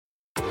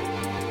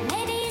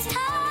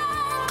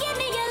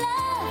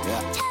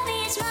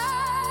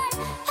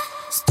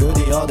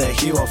オで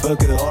火を吹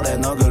く俺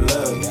のグル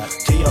ー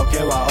日よけ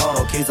は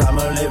王刻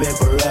むリビン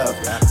グルー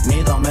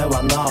二度目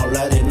は No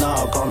Ready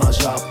No この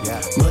ショ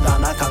ップ無駄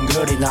な勘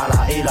繰りな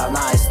らいら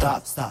ないスト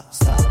ッ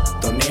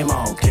プどに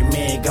も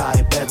君以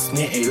外別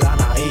にいら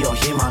ないよ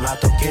暇な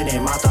時に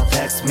また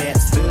Text me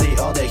スタ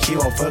ジオで火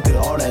を吹く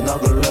俺の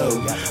グルー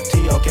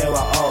日よけ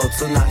は王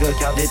つなぐ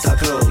キャディタ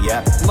クル、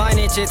yeah、毎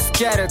日つ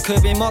ける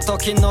首元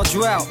金のジ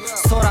ュエル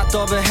空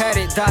飛ぶヘ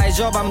リ大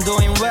丈夫 I'm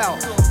doing well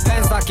ペ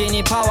ン先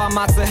にパワー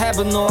待つ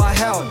Heaven or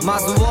Hell ま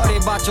ず worry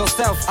about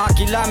yourself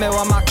諦め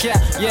は負け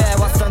Yeah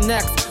what's the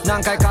next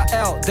何回か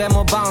L で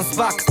もバウンス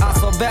バック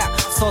遊べ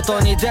外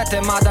に出て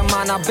まだ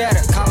学べる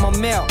カモ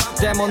ミル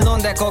でも飲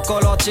んで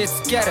心落ち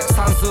着ける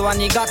算数は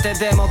苦手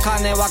でも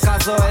金は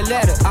数え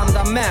れる I'm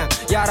the man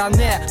やら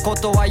ねえこ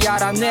とはや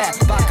らね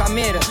えバカ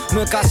見る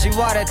昔言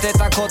われて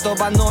た言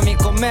葉飲み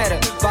込める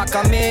バ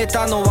カ見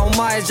たのはお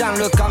前じゃん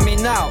Look at me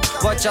now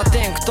What you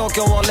think 東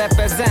京をレ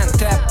ペゼン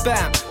てっぺん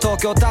東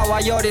京タ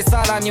ワーより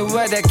さらに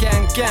上でケ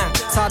ンケン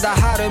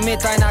貞治み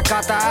たいな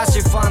片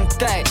足ファン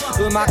テ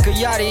イうまく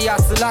やりや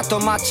つらと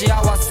待ち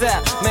合わせ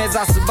目指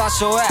す場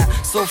所へ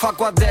So fuck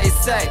what they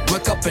say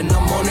Wake up in the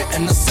morning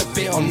and I sip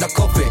it on the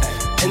coffee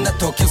In the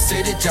Tokyo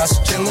City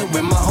just chillin'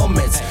 with my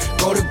homies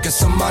Go to get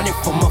some money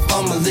for my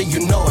family,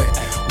 you know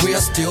it We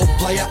are still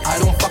player, I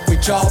don't fuck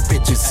with y'all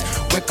bitches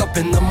Wake up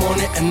in the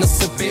morning and I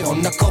sip it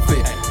on the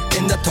coffee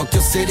In the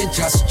Tokyo City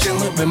just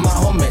chillin' with my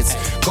homies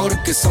Go to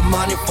get some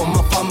money for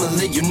my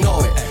family, you know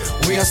it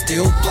We are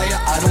still player,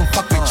 I don't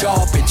fuck with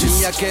y'all bitches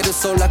見上げる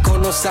空こ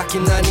の先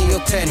何を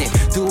手に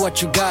Do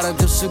what you gotta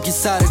do 過ぎ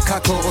去る過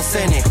去を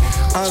背に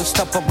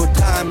Unstoppable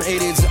time,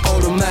 it is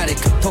automatic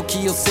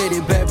Tokyo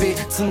City baby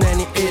常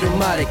にいる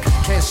マリック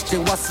決して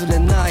忘れ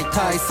ない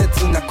大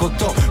切なこ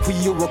と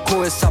冬を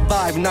越えサ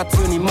バイブ夏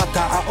にま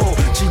た会おう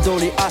千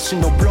鳥足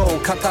のブロ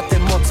ー片手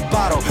持つ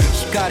バロ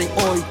光追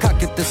いか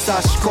けて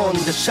差し込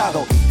んでシャ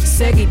ドウ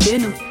Saggy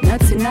denim,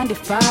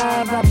 1995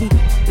 I be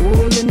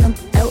rolling them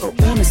out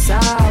on the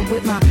side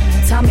with my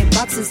Tommy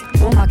boxes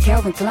on my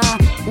Calvin Klein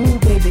ooh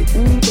baby,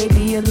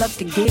 you love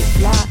to get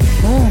fly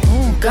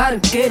gotta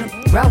get 'em,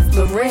 Ralph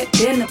Lauren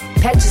denim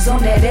patches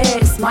on that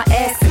ass, my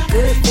ass is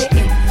good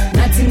fitting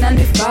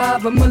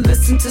 1995, I'ma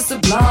listen to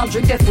Sublime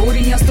drink that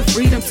 40 ounce to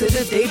freedom to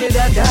the day that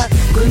I die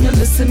gonna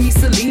listen to me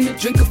Selena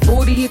drink a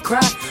 40 and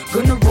cry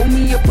gonna roll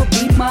me up a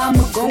beat,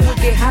 I'ma go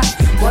and get hot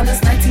while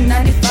it's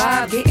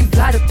 1995, getting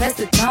fly to pass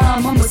the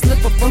time I'ma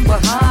slip up from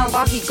behind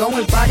while he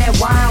going by that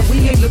wine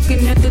we ain't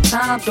looking at the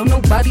time, don't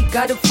nobody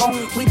got a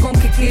phone we gon'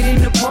 kick it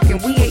in the park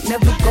and we ain't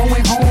never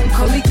going home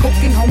Cully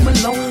cooking home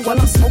alone while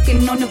I'm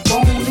smoking on the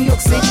bone New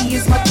York City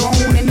is my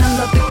throne and I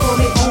love to call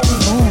it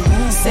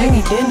home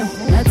Saggy denim,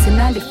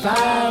 1995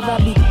 I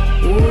be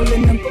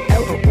rolling them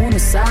out on the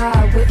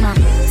side with my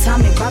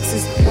Tommy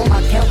boxes on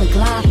my Calvin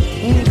Klein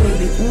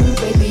ooh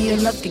baby, you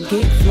love to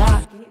get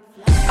fly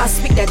I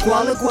speak that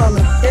guala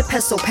guala, that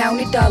peso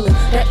pounded dollar,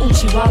 that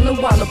uchi walla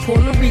walla,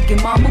 Puerto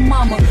Rican mama,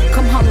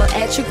 come holla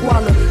at your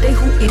guala, they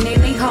hootin'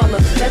 and they holla,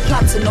 that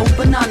plata no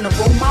banana,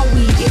 roll my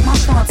weed in my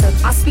Fanta,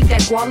 I speak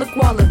that guala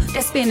guala,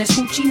 that Spanish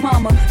hoochie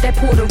mama, that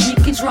Puerto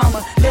Rican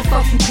drama, that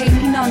fuck you pay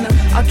me none,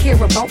 I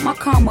care about my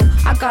karma,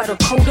 I got a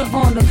code of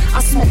honor, I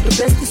smoke the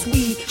bestest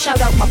weed,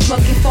 shout out my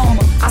plucking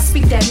farmer, I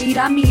speak that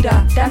mira,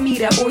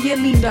 oye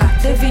linda,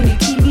 that vini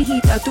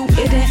hita, tu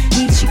eres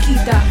mi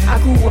chiquita, I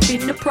grew up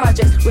in the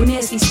projects, with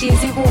nasty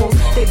stairs and halls.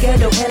 The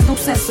ghetto has no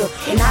censor,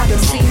 and I done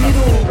seen it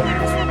all.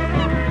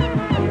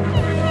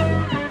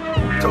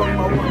 Talking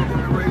about one of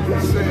them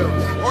crazy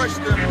sales. Watch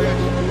them,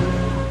 bitch.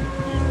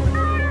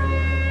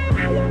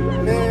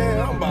 Man,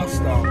 I'm about to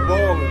start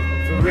balling.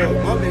 For real,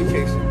 my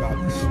vacation about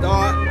to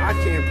start. I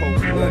can't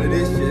post none of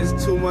this shit.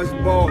 It's too much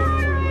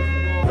balling.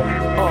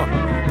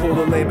 Pull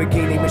the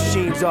Lamborghini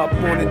machines up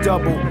on a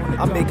double.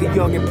 I make a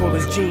youngin' pull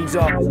his jeans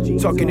up,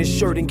 tuck in his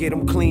shirt and get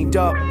him cleaned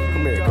up.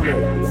 Come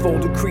here.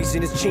 Fold a crease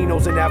in his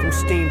chinos and have him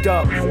steamed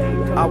up.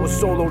 I was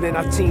solo, then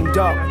I teamed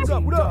up.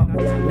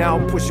 Now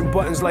I'm pushing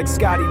buttons like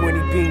Scotty when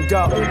he beamed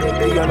up.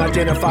 The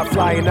unidentified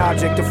flying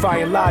object,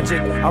 defying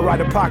logic. I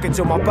ride a pocket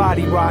till my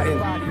body rotten.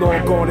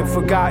 Long gone and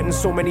forgotten.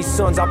 So many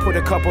sons, I put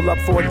a couple up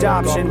for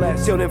adoption.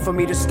 Till then, for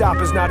me to stop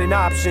is not an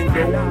option.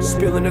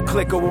 Spilling a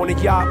clicker on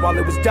a yacht while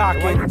it was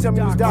docking.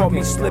 Caught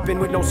me slipping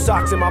with no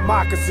socks in my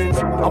moccasins.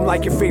 I'm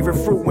like your favorite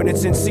fruit when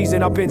it's in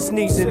season. I've been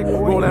sneezing.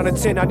 Roll down a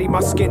 10, I need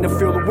my skin to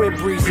feel the wind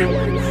breezing.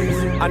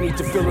 I need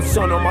to feel the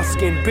sun on my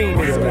skin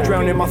beaming.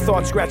 Drowning my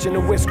thoughts, scratching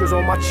the whiskers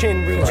on my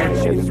chin region.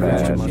 It's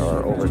fast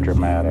or over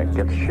dramatic.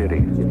 It's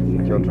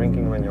shitty. You're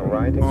drinking when you're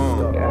riding.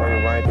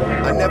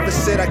 I never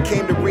said I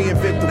came to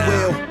reinvent the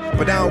wheel,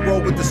 but I don't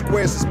roll with the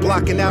squares. It's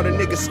blocking out a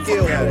nigga's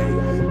skill.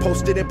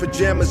 Posted in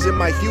pajamas in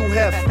my Hugh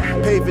Hef,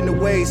 paving the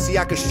way. See,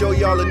 I can show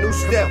y'all a new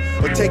step,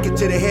 or take it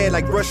to the head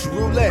like Russian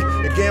roulette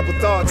and gamble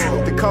thoughts.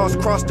 The cars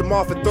crossed them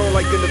off and thrown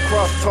like in the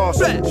cross toss.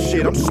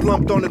 Shit, I'm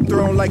slumped on the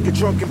throne like a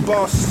drunken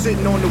boss,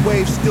 sitting on the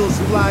waves, still as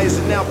fly as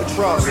an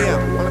albatross.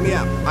 Let me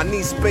out. I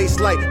need space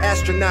like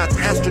astronauts,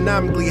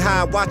 astronomically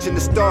high, watching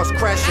the stars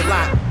crash a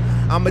lot.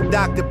 I'm a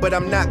doctor, but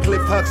I'm not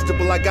Cliff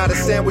Huxtable. I got a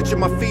sandwich and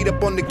my feet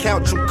up on the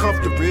couch, I'm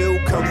comfortable.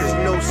 There's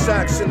no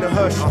socks in the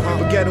hush,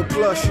 but ghetto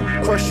plush.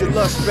 Crush your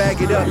lust,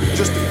 bag it up,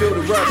 just to feel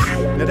the rush.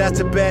 Now that's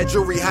a bad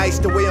jewelry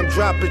heist, the way I'm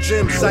dropping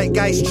gems.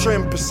 Zeitgeist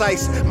trim,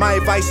 precise, my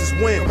advice is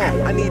win.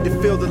 I need to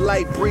feel the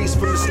light breeze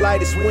from the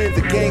slightest wind.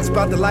 The gang's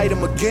about to light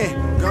him again.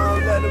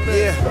 Gonna let him in.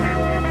 Yeah.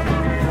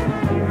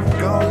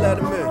 Gonna let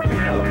him in.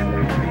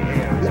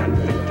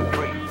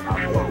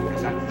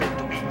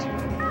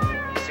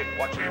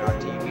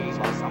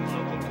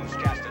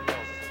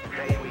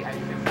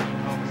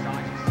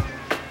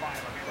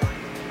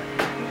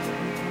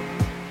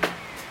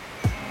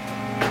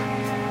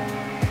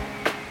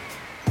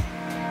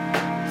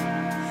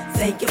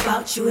 Think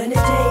about you in the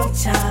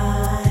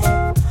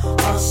daytime,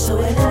 also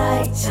in the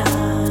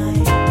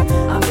nighttime.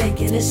 I'm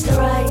thinking it's the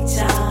right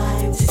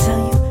time to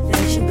tell you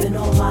that you've been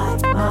on my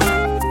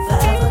mind.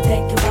 Forever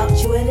think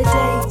about you in the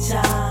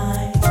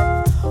daytime,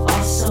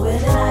 also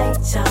in the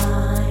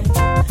nighttime.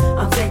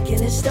 I'm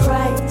thinking it's the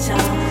right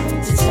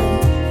time to tell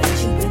you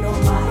that you've been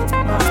on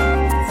my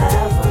mind.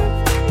 Forever.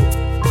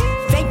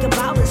 Think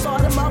about us, all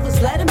the mothers,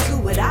 let them do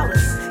without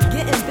us.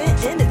 Getting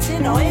bent in the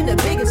tin or in the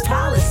biggest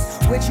palace.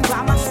 With you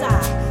by my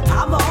side,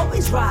 I'ma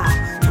always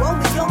ride.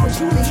 Romeo and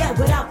Juliet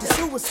without the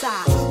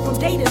suicide. From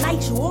day to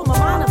night, you on my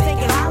mind, I'm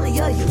thinking highly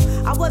of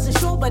you. I wasn't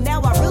sure, but now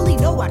I really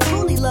know I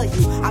truly love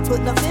you. I put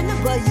nothing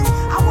above you,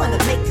 I wanna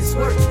make this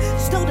work.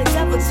 Still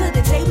together to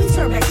the day we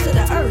turn back to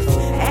the earth.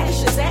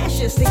 Ashes,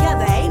 ashes,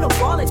 together, ain't no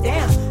falling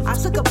down. I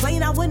took a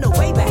plane, I went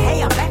away, but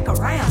hey, I'm back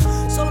around.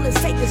 So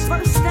let's take this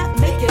first step,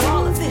 make it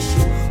all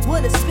official.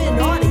 Wanna spend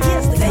all the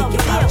years to think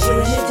about you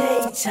in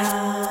the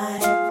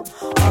daytime,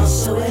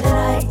 also in the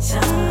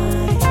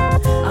nighttime.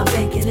 I'm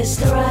thinking it's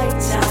the right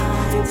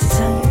time to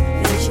tell you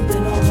that you've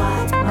been on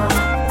my mind.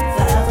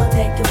 Forever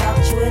think about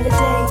you in the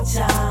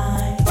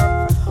daytime,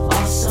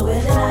 also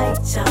in the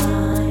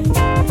nighttime.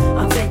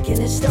 I'm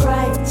thinking it's the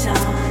right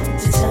time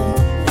to tell you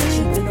that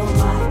you've been on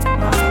my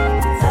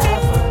mind.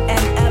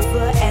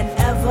 Forever and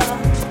ever,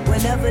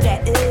 whenever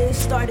that is.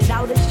 Started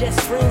out as just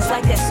friends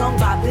like that song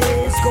by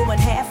Biz. Going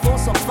half on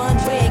some fun,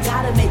 we ain't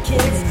gotta make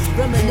kids.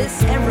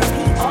 Reminisce and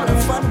repeat all the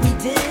fun we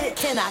did.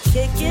 Can I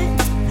kick it?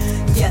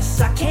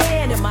 Yes, I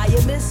can. Am I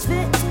a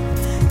misfit?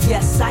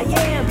 Yes, I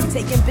am. You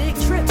taking big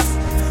trips.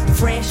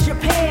 France,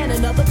 Japan,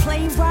 another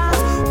plane ride.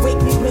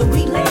 Wake me when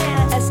we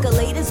land.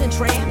 Escalators and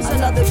trams,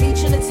 another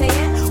beach in a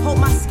tan. Hope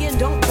my skin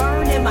don't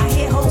burn and my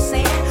hair holds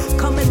sand.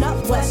 Coming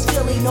up West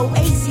Philly, no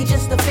AC,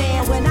 just a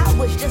fan. When I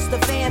was just a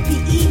fan,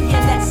 PE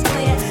and that's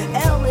clan.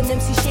 L and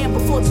MC Sham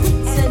before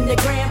tweets and the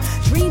gram.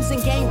 Dreams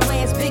and game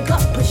plans, big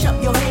up, push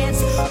up your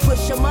hands.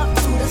 Push them up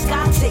to the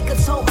sky, take a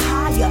toe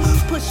higher.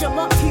 Push them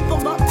up, keep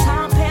them up,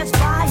 time pass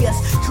by us.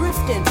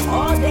 Drifting,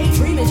 all day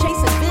dreaming,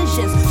 chasing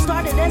visions.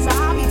 Started as a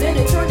hobby, then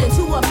it turned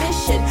into a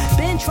mission.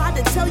 Ben tried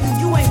to tell you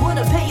you ain't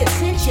wanna pay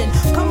attention.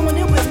 Come on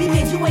in with me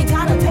and you ain't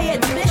gotta pay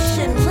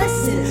admission.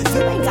 Listen,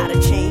 you ain't gotta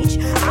change.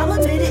 I'll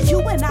admit it, you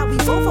and I, we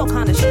both all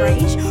kinda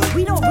strange.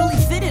 We don't really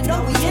fit in,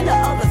 no, we into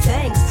other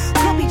things.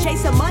 Could be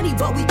chasing money,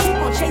 but we keep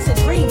on chasing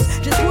dreams.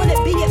 Just wanna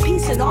be at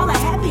peace and all the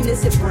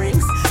happiness it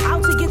brings.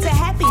 Out to get to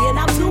happy and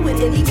I'll do it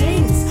any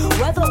means.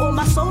 Whether on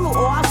my solo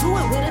or I'll do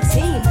it with a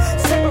team.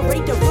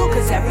 Separate the real,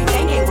 cause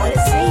everything ain't what it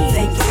seems.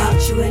 Think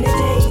about you in the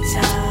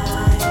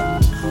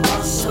daytime,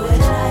 also in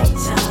the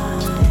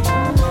nighttime.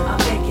 I'm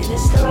thinking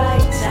it's the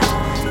right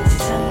time to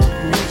tell you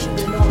that you've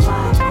been on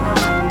my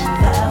mind.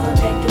 Forever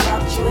think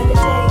about you in the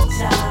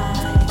daytime,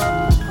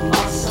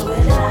 also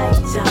in the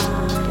nighttime.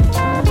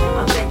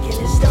 I'm thinking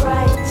it's the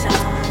right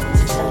time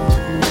to tell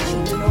you that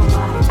you've been on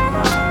my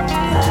mind.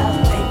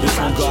 Forever think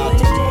about you in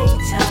the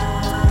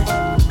daytime,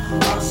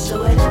 also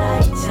in the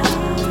nighttime.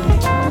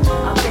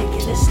 I'm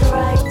thinking it's the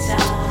right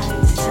time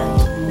to tell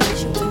you that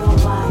you've been on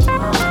my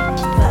mind.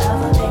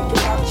 Forever think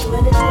about you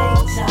in the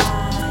daytime,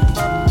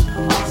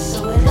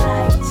 also in the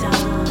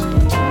nighttime.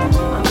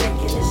 I'm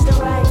thinking it's the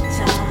right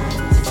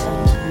time to tell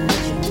you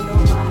that you've been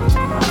on my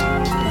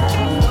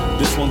mind.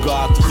 This one go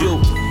out to you.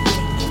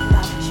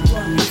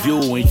 And you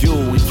and you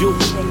and you.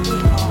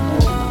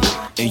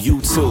 And you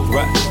too,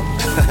 right?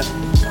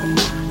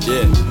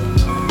 Yeah.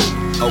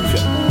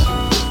 Okay.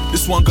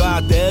 This one go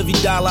out to every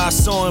dollar I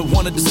saw and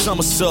wanted the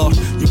summer saw.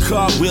 You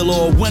cartwheel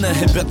or a winner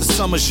and bet the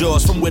summer's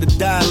yours. From where the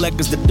dialect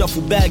is the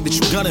duffel bag that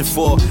you gunning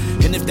for.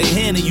 And if they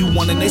handing you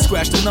one and they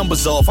scratch the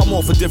numbers off, I'm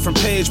off a different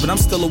page, but I'm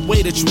still a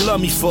way that you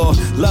love me for.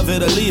 Love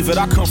it or leave it,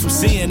 I come from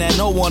seeing that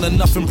no one or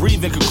nothing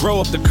breathing could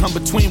grow up to come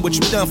between what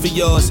you done for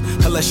yours.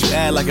 Unless you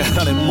add like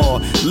 100 more,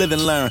 live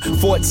and learn.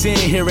 14,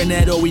 hearing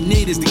that all we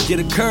need is to get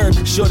a curve.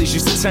 Shorties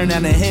used to turn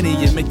down the Henny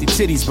and make their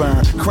titties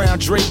burn. Crown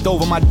draped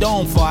over my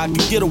dome before I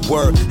could get a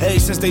word. Hey,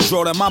 since they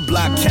drove down my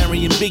block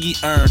carrying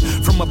Biggie urn.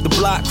 From up the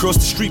block, across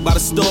the street by the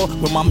store,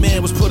 when my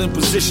man was put in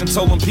position,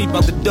 told him peep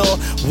out the door.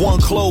 One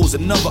closed,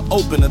 another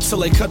open, until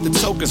they cut the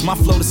tokens. My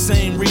flow the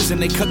same reason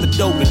they cut the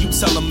dope. And you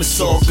tell them it's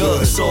all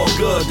good, it's all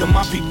good. Then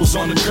my people's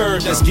on the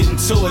curb that's getting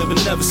to it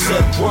but never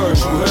said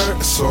words, you heard?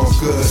 It's all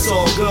good. It's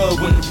all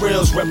good when the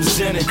real's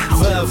represented.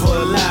 Forever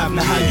alive,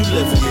 now how you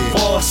living?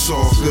 Boss, it's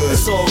all good.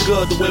 It's all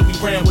good the way we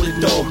ran with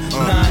it though.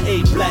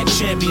 9-8 black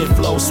champion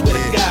flow, swear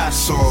to God.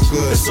 It's all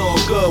good. It's all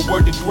good,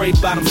 word to great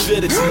bottom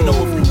fitteds. You know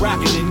if you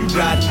rockin' then you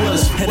ride with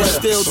us. And it's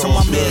still to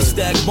my man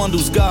Stack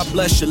Bundles, God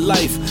bless your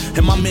life.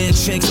 And my man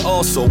Chinks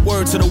also,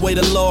 word to the way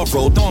the law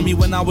rolled on me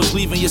when I was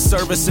leaving your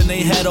service and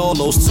they had all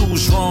those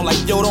tools drawn. Like,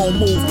 yo, don't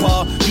move,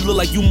 pa. You look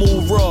like you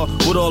move raw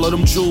with all of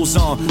them jewels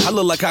on. I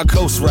look like I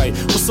coast right.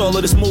 What's all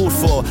of this mood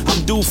for?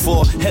 I'm due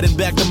for heading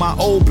back to my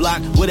old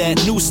block where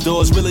that new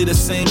store's really the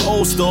same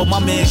old store my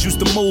mans used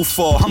to move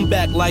for. I'm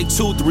back like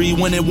 2-3,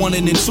 winning 1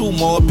 and then 2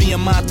 more.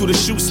 BMI through the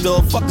shoe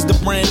store, fuck is the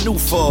brand new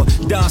for?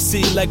 Don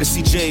C,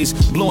 Legacy J's,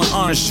 blowing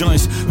orange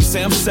joints. You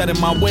say I'm set in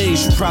my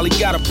ways, you probably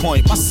got a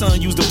point. My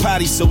son used the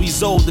potty so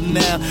he's older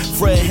now.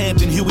 Fred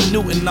Hampton, Huey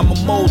Newton, I'ma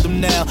mold him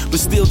now. But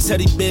still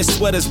teddy bear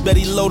sweaters,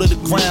 Betty low to the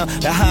ground.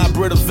 The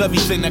hybrid of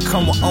everything that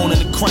come with owning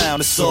the crown.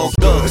 It's all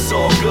good, it's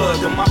all good.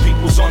 Then my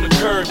people's on the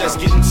curb that's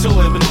getting to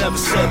it but never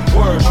said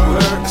words, you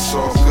heard? It's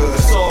all good.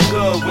 It's all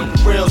good when the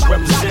real's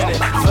represented.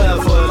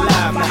 Forever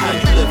alive, now how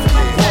you living?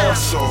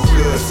 It's all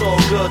good. It's all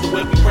good the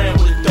way we ran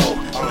with it though.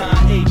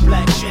 9-8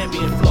 black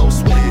champion flow,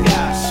 swear to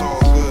God. It's all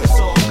good. It's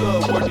all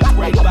good, working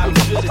great bottom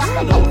fitteds.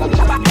 You know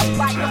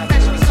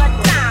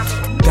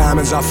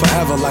Diamonds are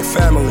forever like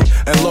family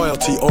and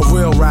loyalty, or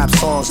real rap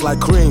songs like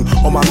Cream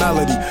or my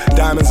melody.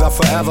 Diamonds are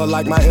forever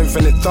like my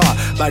infinite thought,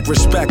 like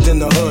respect in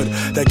the hood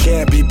that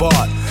can't be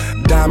bought.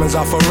 Diamonds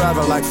are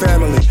forever like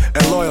family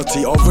and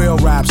loyalty, or real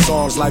rap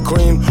songs like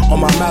Cream or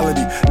my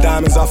melody.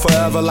 Diamonds are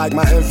forever like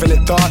my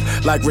infinite thought,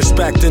 like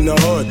respect in the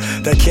hood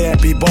that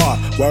can't be bought.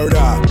 Word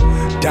up,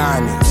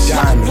 diamonds,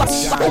 diamonds.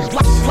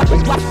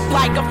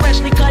 Like a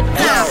freshly cut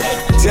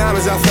diamond.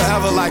 Diamonds are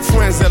forever like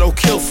friends that'll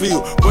kill for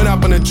you. Went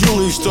up in a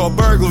jewelry store,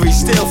 burglary,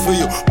 steal for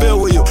you, bill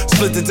with you,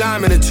 split the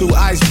diamond in two,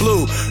 ice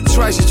blue.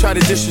 Twice you try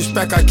to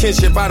disrespect our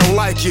kinship, I don't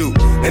like you.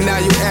 And now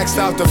you X'd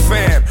out the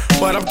fam,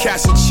 but I'm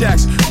cashing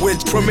checks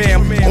with Premier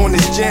on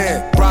this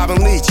jam. Robin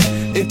Leach,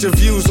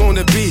 interviews on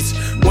the beach.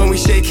 When we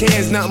shake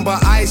hands, nothing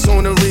but ice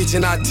on the reach.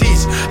 And I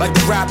teach like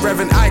the rap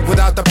Reverend Ike,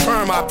 without the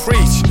perm I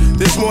preach.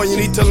 There's more you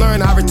need to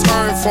learn, I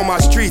return for my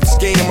streets,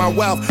 gaining my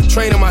wealth,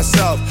 training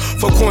myself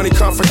for corny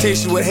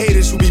confrontation with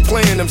haters who be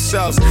playing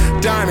themselves.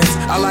 Diamonds,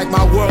 I like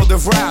my world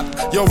of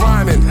rap. Yo,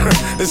 rhyming,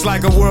 it's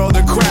like a world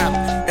of crap.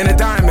 And a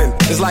diamond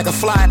is like a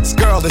fly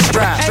girl that's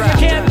strapped. And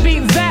you can't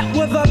beat that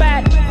with a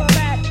bat.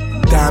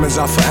 Diamonds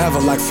are forever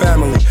like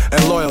family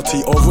and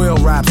loyalty, or real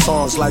rap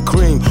songs like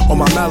Cream or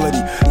my melody.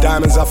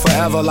 Diamonds are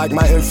forever like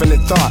my infinite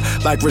thought,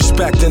 like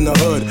respect in the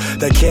hood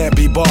that can't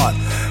be bought.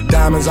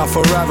 Diamonds are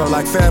forever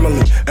like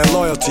family and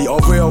loyalty, or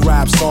real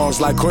rap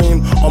songs like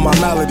Cream or my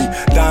melody.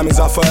 Diamonds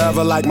are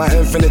forever like my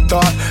infinite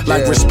thought,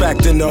 like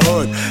respect in the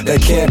hood that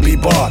can't be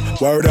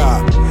bought. Word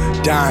up,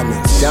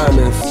 diamonds,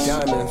 diamonds,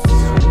 diamonds,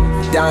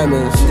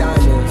 diamonds,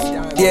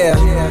 diamonds. Yeah.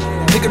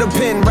 Pick up the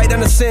pen, write down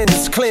the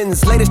sins,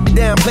 cleanse, lay this shit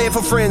down, play it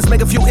for friends,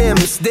 make a few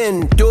M's,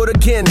 then do it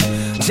again.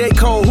 J.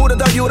 Cole, who'da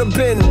thought you would've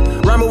been?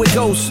 Rhyming with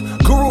ghosts,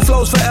 guru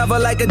flows forever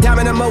like a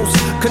diamond at most.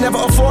 Could never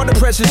afford the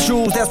precious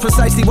jewels, that's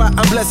precisely why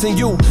I'm blessing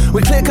you.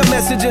 With clear-cut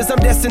messages, I'm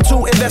destined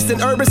to invest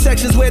in urban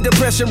sections where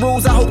depression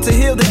rules. I hope to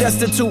heal the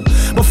destitute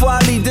before I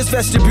leave this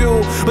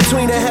vestibule.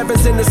 Between the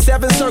heavens and the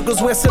 7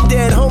 circles where some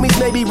dead homies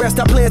maybe rest,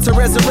 I plan to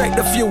resurrect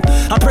a few.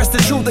 I press the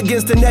truth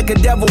against the neck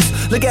of devils.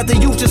 Look at the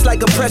youth just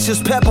like a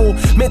precious pebble,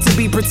 meant to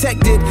be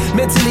protected.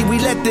 Mentally we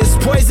let this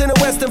poison of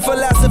Western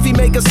philosophy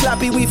make us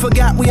sloppy. We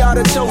forgot we are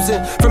the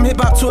chosen. From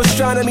hip-hop to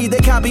astronomy, they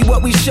copy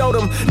what we showed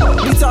them.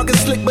 We talking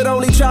slick but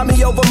only try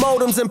me over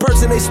modems. In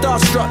person they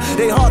starstruck,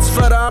 they hearts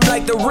flutter. I'm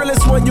like the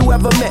realest one you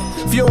ever met.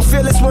 If you don't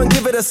feel this one,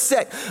 give it a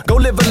sec. Go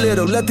live a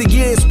little, let the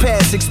years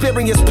pass.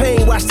 Experience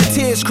pain, watch the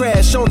tears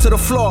crash onto the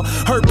floor.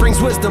 Hurt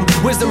brings wisdom,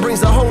 wisdom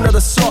brings a whole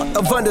nother sort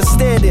of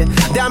understanding.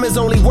 Diamonds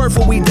only worth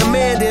what we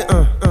demanded.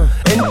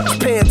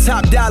 And paying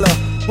top dollar.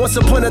 Once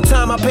upon a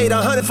time I paid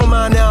 100 for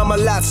mine, now I'm a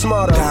lot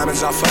smarter.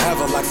 Diamonds are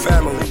forever like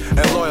family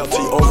and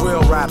loyalty, or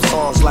real rap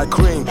songs like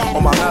Cream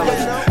or my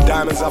melody.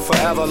 Diamonds are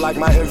forever like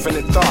my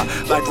infinite thought,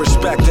 like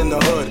respect in the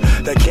hood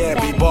that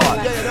can't be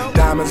bought.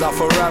 Diamonds are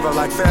forever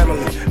like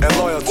family and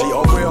loyalty,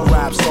 or real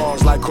rap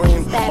songs like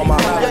Cream or my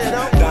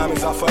melody.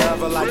 Diamonds are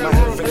forever like my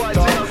infinite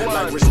thought,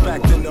 like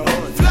respect in the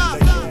hood that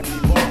can't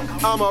be bought.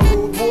 I'm a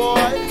rude boy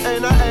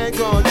and I ain't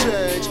gon'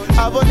 change.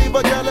 I believe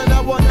a girl and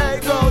that one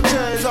ain't gon'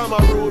 change. I'm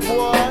a rude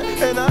boy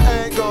and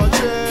I ain't gon'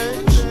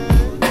 change.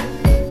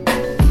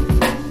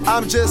 I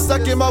I'm just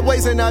stuck in my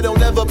ways and I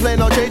don't ever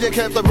plan on changing.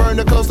 Kept the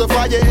burner close to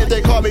fire and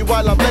they call me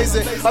while I'm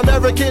blazing.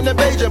 American and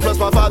Bajan, plus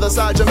my father's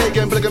side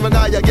Jamaican. Blick of an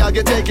eye, y'all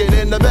get taken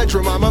in the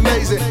bedroom. I'm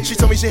amazing. She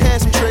told me she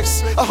had some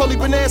tricks, a holy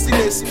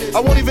nastiness. I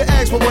won't even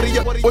ask what one of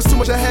you was too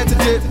much I had to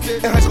dip.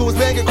 In high school was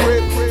banging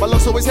crib, my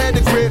looks always had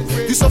the grip.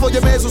 You saw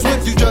your mans was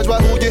with you, judge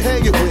by who you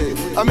hanging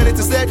with. I'm in it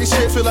to stack this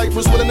shit, feel like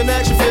Bruce Willis in an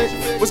action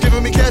fit. Was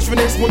giving me cash for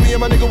this when me and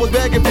my nigga was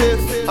bagging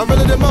piff. I'm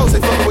realer than most, they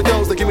fucking with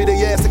those that give me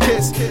their ass to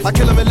kiss. I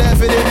kill them and laugh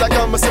at it like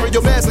I'm a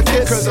serial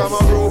masochist. Cause I'm a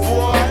rude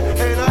boy,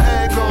 and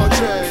I ain't gon'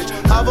 change.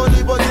 I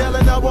believe what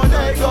yelling, I want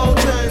ain't gon'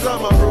 change.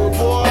 I'm a rude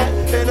boy,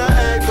 and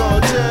I ain't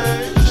gon'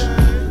 change.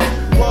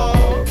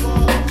 Whoa,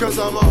 cause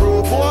I'm a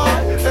rude boy,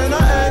 and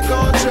I ain't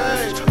gon'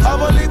 change. I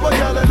believe what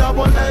yelling, I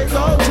want ain't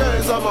gon'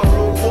 change. I'm a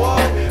rude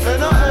boy,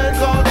 and I ain't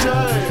gon'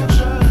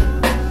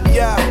 change.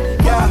 Yeah,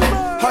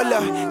 hold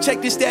up,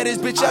 check the status,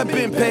 bitch, I've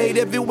been paid.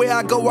 Everywhere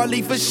I go, I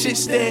leave a shit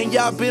stain.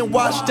 Y'all been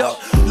washed up,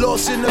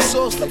 lost in the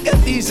sauce. Look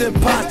at these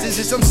imposters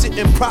as I'm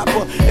sitting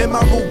proper in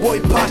my rude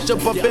boy posture.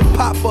 But been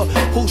popper,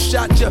 who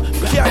shot ya?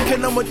 Can't kill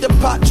them with the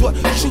pot truck.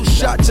 Shoot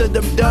shots at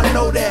them, done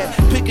know that.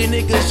 Picking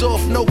niggas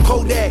off, no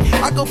Kodak.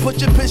 I go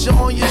put your picture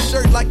on your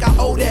shirt like I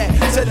owe that.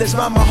 Tell this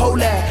mama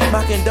hold that.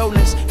 My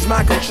condolence is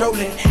my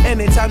controlling.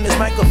 Anytime this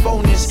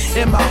microphone is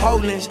in my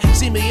holdings.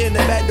 See me in the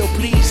battle,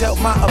 please help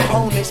my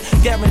opponents.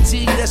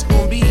 Guarantee that's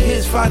gonna be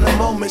his final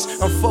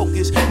moments. I'm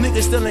focused,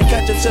 niggas still ain't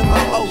catch up to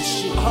my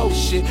oh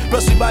shit.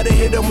 Plus we bout to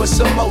hit them with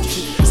some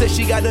motion. Say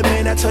she got a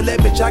man, I told that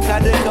bitch I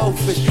gotta go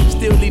fish.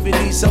 Still leaving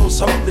these hoes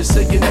hopeless, so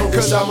you know.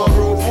 Cause I'm a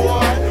rude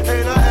boy,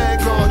 and I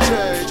ain't gon'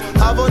 change.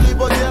 I believe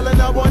what yelling,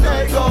 I want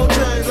ain't gon'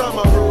 change. I'm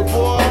a rude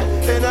boy,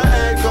 and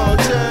I ain't gon'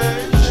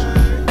 change.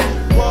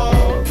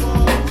 Whoa,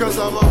 cause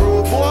I'm a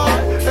rude boy,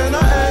 and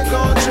I ain't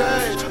gon'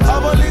 change. I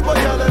believe what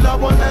yelling, I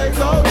want ain't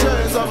gon'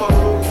 change. I'm a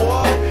rude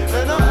boy,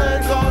 and I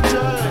ain't gon' change.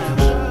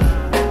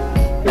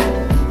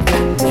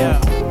 Yeah,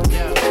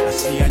 I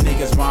see ya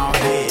niggas wrong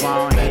head.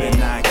 Better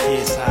not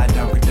kiss, I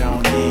don't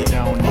need.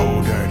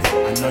 Old dirty,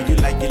 I know you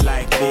like it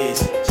like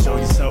this. Show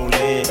you so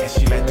lit, and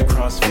she like to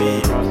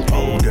crossfit.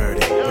 Old dirty,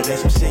 but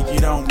there's some shit you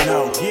don't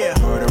know. Yeah,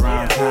 heard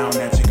around town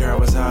that your girl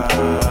was old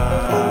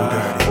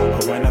dirty.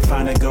 But when I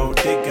find a gold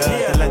digger,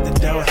 to let the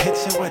dough hit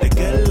you with a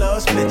good little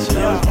split you.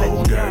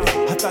 Old dirty,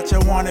 I thought you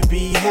wanna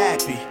be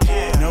happy.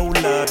 No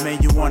love,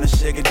 man, you want a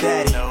sugar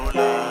daddy.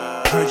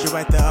 Heard you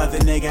at the other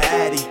nigga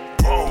Addy.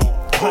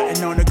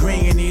 Putting on the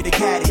green, you need a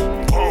caddy.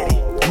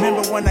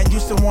 Remember when I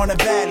used to want a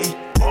badly?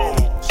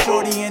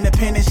 Shorty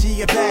independent,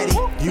 she a baddie.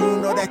 You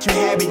know that you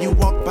had me, you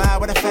walked by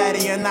with a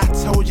fatty. And I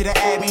told you to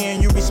add me,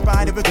 and you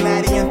responded with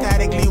gladdy.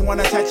 Emphatically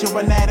wanna touch your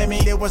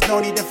anatomy. There was no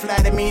need to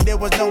flatter me, there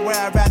was nowhere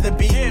I'd rather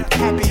be.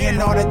 Happy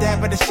and all of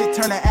that, but the shit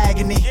turned to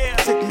agony.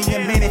 Took me a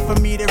minute for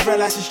me to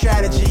realize the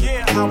strategy.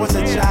 I was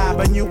a job,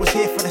 and you was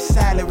here for the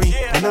salary.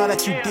 And all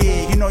that you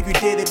did, you know you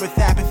did it with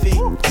apathy.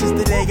 Since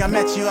the day I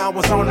met you, I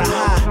was on a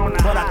high.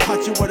 But I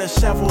caught you with a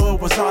shovel, it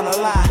was all a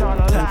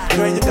lie.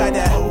 Girl, you got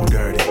that old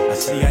dirty. I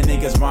see ya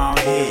niggas wrong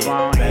here.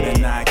 Better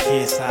not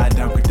kiss, I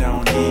don't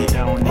need.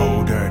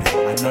 Old dirty,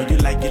 I know you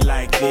like it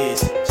like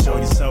this.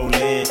 Shorty so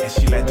lit, and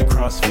she like to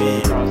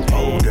crossfit.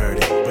 Old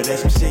dirty, but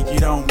there's some shit you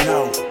don't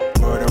know.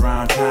 Word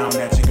around town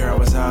that your girl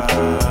was old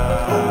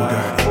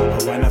dirty.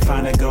 But when I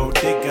find a gold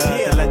digger,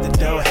 to let the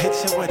dough hit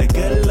you with a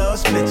good little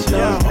split you.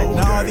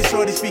 Now all these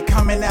shorties be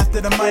coming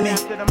after the money.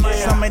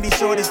 Some of these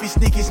shorties be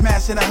sneaky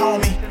smashing a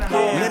homie.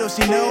 Little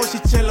she knows she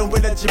chillin'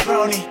 with a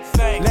jabroni.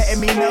 Letting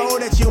me know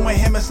that you and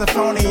him is a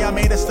phony. I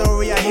made a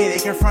story, I hit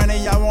it.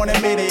 Confronting, y'all won't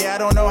admit it. I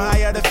don't know how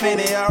y'all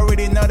defend it. I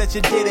already know that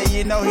you did it.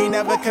 You know he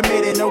never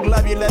committed. No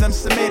glove, you let him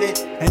submit it.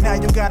 And now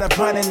you got a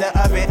bun in the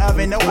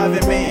oven, no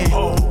oven man.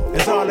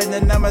 It's all in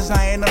the numbers,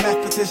 I ain't no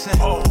mathematician.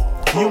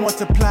 You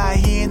multiply,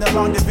 he ain't a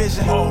long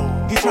division.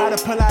 He tried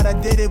to pull out, I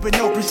did it with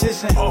no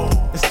precision.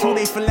 It's too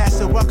late for last,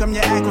 so welcome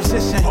your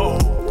acquisition.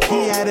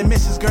 He had a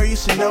missus, girl, you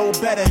should know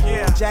better.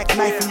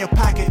 Jackknife in your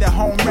pocket, the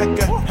home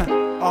wrecker.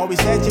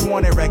 Always said you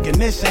wanted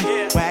recognition.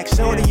 Wax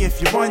shorty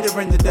if you're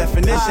wondering the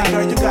definition.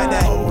 Girl, you got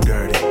that old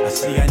dirty. I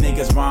see ya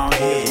niggas wrong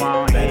here.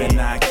 Better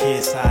not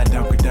kiss, I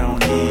don't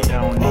need.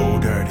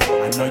 Old dirty,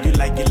 I know you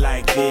like it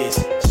like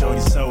this.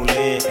 Shorty so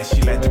lit, and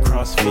she like to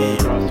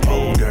crossfit.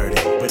 Old dirty,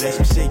 but there's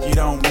some shit you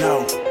don't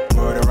know.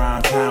 Word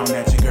around town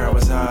that your girl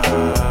was old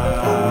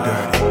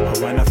dirty. But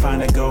when I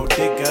find a gold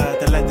digger,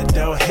 to let the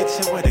dough hit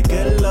you with a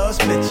good little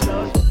split you.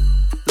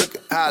 Look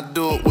at how I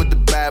do it with the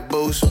bad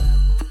boos.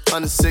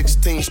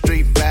 116th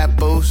Street bad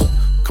boos.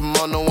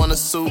 Kimono on a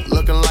suit,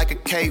 looking like a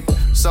cape.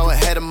 So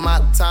ahead of my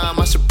time,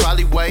 I should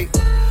probably wait.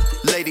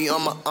 Lady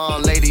on my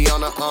arm, lady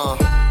on her arm.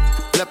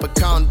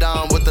 Leprechaun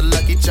down with the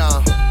lucky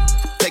charm.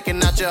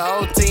 Taking out your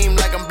whole team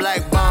like I'm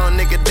Black Bond.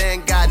 Nigga, they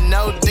ain't got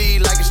no D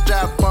like a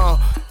strap on.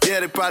 Yeah,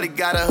 they probably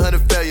got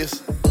 100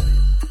 failures.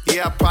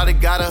 Yeah, I probably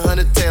got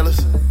 100 tailors.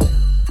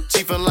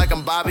 Chiefin' like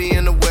I'm Bobby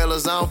and the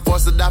Whalers. I don't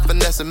force it, I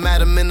finesse it.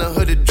 Madam in the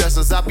hooded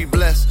dresses, I be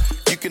blessed.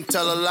 You can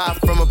tell a lot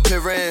from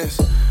appearance.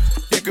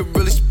 You can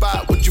really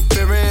spot what you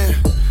fearing.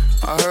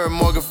 I heard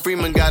Morgan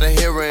Freeman got a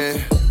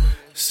hearing.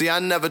 See, I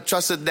never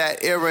trusted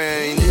that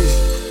earring.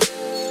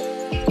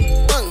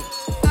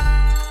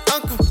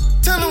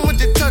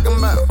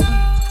 talking about?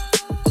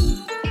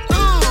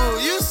 Ooh,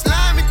 you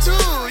slimy too,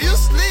 you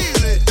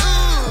sleazy.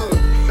 Ooh.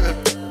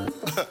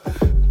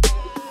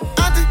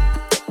 Auntie,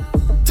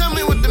 tell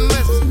me what the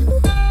message.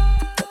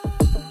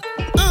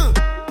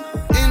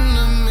 In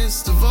the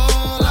midst of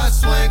all, I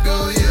swank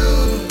on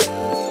you.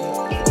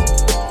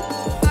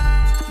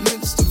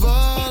 Midst of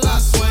all, I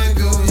swank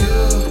on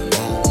you.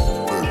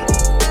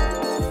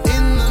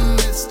 In the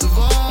midst of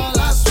all,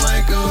 I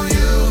swank on you.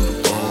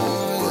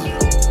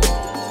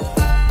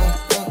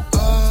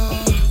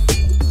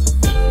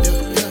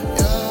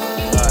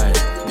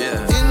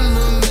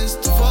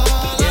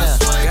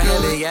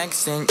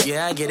 Accent,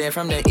 yeah, I get it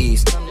from the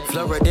east.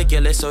 Flow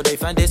ridiculous, so they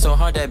find it so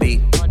hard to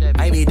beat.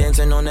 I be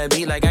dancing on the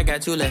beat like I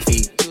got 2 left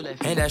feet.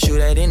 And I shoot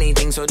at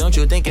anything, so don't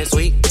you think it's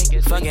sweet?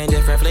 Fucking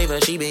different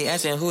flavors, she be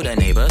asking who the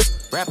neighbors.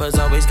 Rappers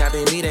always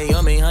copy me, they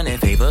owe me 100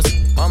 favors.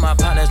 All my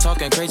partners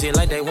talking crazy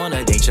like they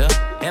wanna date ya.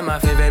 And my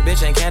favorite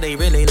bitch and cat, they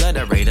really love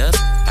the Raiders.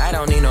 I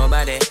don't need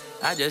nobody,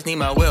 I just need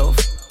my wealth.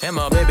 And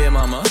my baby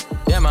mama,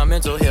 yeah, my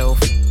mental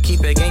health.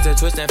 Keep it gangster,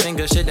 twisting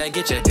finger, shit that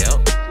get you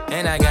dealt.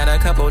 And I got a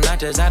couple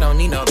notches, I don't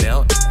need no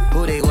belt.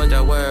 Booty was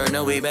the word,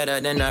 no, we better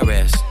than the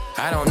rest.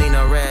 I don't need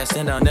no rest,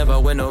 and I'll never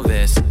wear no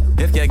vest.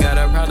 If you got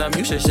a problem,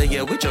 you should say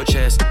it with your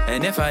chest.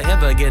 And if I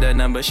ever get a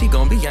number, she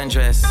gon' be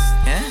undressed.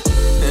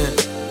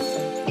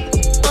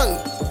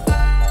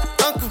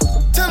 Uncle,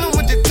 tell them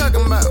what they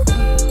talking about.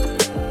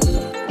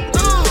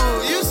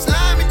 Ooh, you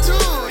slimy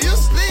too, you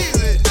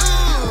sleazy.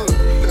 Ooh.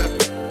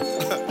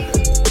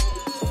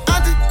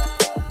 Auntie,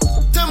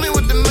 tell me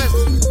what the message.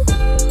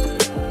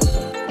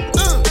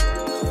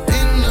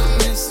 In the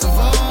midst of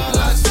all,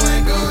 I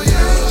swank on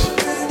you.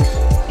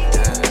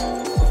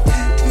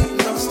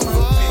 Midst of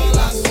all,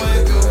 I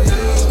swank on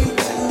you.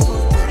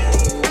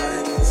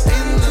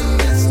 In the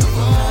midst of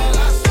all,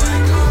 I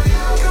swank on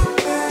you. Come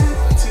back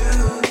to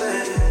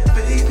that,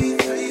 baby,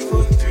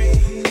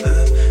 343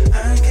 love. I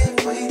can't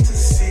wait to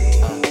see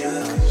you,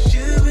 'cause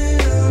you've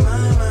been on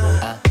my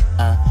mind.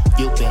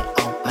 You been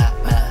on my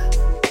mind.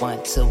 1,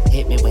 2,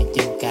 hit me when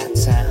you got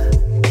time.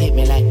 Hit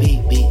me like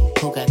BB,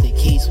 who got the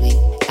keys? We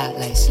out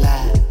like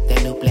slide.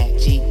 That new black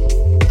Jeep,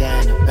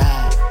 down the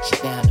ride. She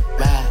down the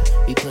ride.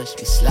 We push,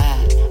 we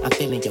slide. I'm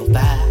feeling your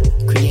vibe,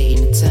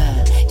 creating the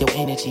time. Your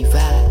energy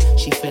vibe,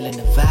 she feeling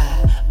the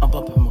vibe. I'm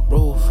bumping my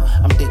roof,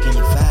 I'm digging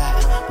your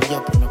vibe. We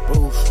up on the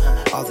roof,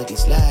 all of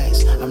these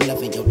lies. I'm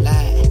loving your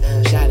light.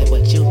 Shout it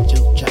what you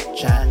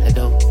trying to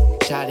do.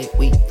 Shout it,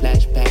 we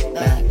flashback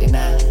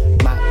 99.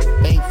 My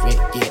favorite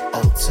year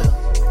 02.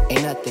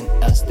 Ain't nothing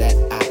else that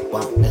I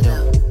wanna do.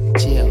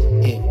 Chill,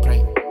 hit,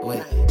 break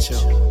with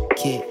you.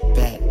 Kick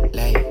back,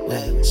 lay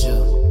with you.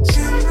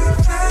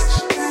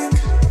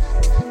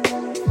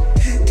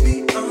 Hit me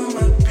on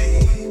my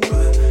beat,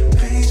 but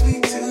page me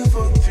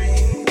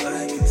 243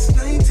 like it's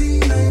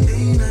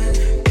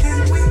 1999. Can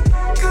we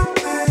come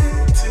back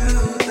to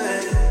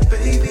that,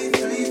 baby,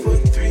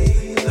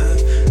 343 love?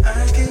 I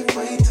can't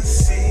wait to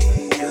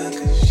see ya,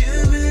 'cause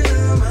you've been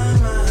on my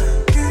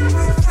mind. Can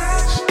we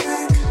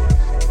flashback?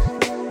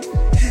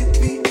 Hit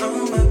me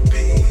on my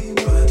beat,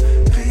 but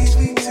page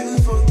me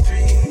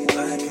 243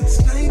 like it's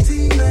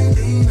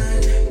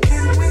 1999.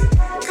 Can we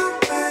come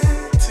back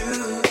to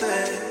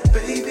that,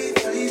 baby,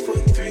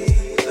 343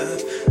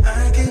 love?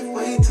 I can't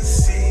wait to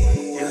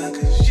see ya,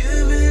 'cause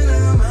you've been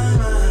on my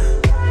mind.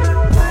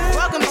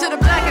 Welcome to the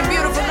Black and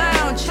Beautiful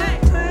Lounge.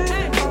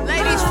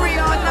 Ladies free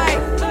all night.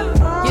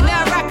 You're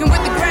now rocking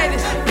with the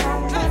greatest.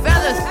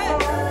 Fellas,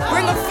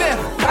 bring a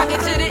fifth. Rock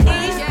it to the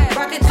east,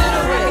 rock it to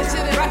the west.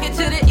 Rock it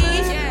to the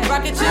east,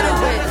 rock it to the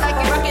west.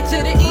 Rock it to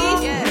the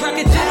east, rock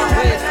it to the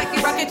west.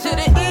 Rock it to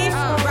the east,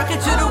 rock it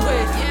to the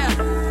west.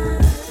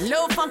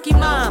 Lil' funky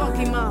mom.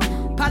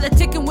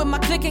 Politicking with my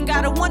clique and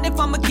gotta wonder if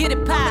I'ma get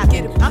it pop.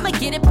 I'ma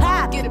get it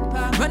pop.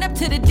 Run up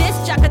to the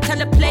disc jockey, tell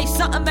her play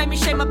something, make me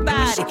shake my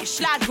body.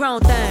 Slide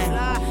grown thing.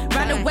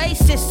 Run away,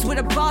 sis, with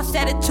a boss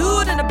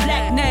attitude and a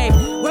black name.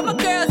 Where my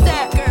girls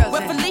at?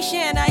 Where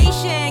Felicia and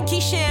Aisha and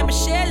Keisha and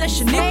Michelle and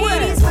Shanique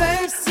with Ladies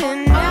first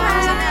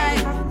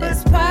tonight.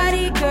 Let's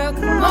party, girl.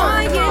 Come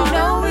on, you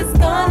know it's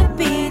gonna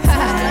be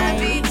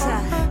tight.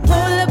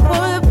 Pull up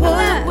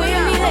with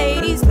me,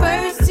 ladies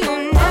first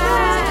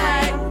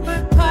tonight.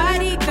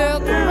 Party, girl.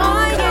 Come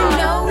on, you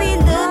know we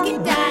looking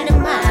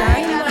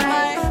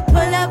dynamite.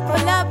 Pull up.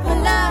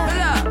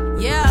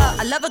 Yeah,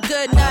 I love a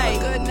good night.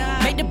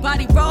 Make the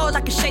body roll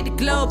like a shade the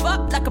globe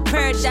up like a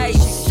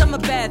paradise. Summer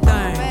bad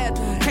thing.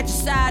 Catch a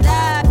side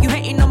eye. You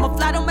hating on my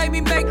fly, don't make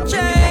me make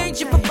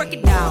change. If I break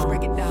it down.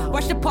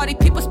 Watch the party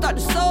people start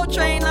the soul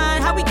train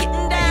line. How we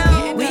getting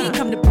down? We ain't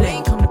come to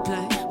play.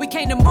 We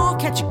came to move,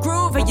 catch a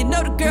groove, and you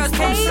know the girls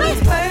came to Ladies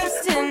sleep.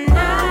 first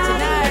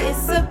tonight.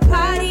 It's a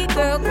party,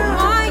 girl. Come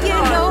on, you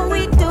know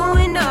we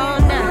doing all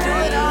night.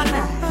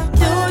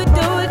 Do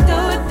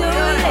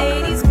it,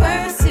 ladies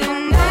first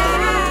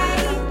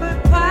tonight.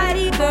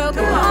 Party, girl.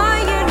 Come on,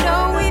 you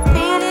know we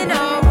feeling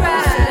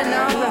alright.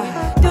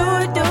 Do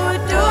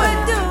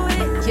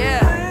it.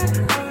 Yeah.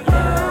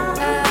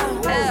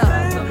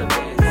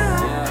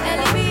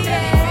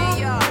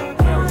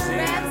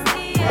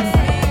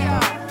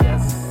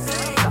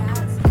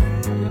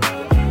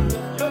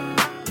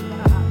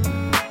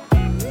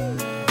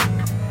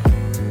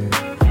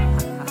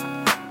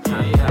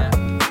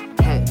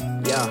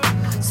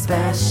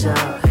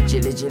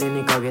 尻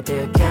に焦げ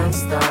て Can't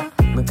stop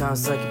向かう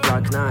先ブ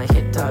ラックナイト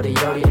一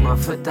人よりも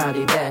二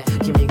人で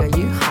君が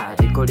言うハ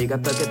イこりが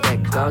溶けて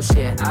Go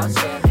shit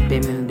微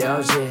妙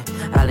領事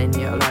あれ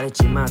によられ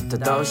ちまった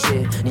同士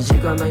2時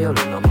間の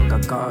夜飲むか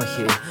コー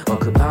ヒー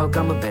奥歯を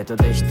噛むベッド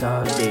で一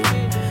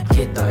人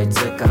きっとい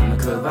つか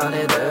報わ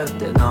れるっ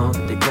てのっ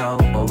て今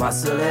日を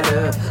忘れ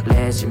る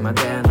0時ま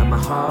で生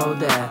放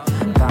で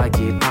バ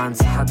ギーパン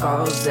ツ履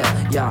こうぜ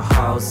Your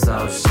whole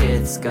soul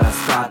shit's got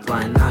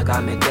spotlight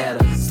眺めて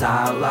るスタ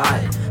ーラ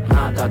イト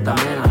まだダ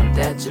メなん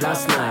て散ら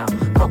すなよ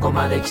ここ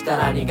まで来た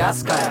ら逃が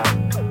すかよ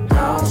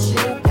どうして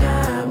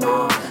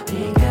も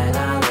逃げ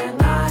られ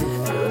ない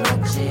フラ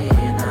チ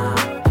ナ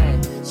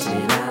シ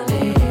ナ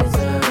リズ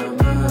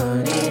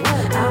ムに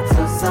暑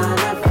さのエ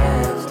フェ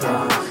クト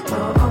遠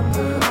く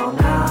を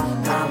眺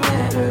め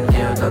る入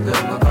道群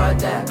を越え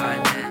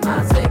て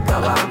まずい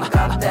川向か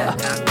っ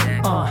て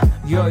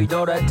酔い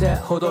どれて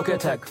ほどけ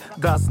てく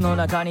グラスの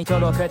中に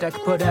届けてく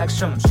プロダク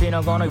ション死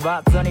の後の言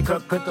わずにク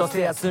ックと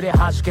せやすり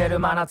弾ける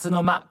真夏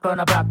の真っ黒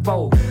なブラック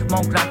ボール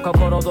文句なく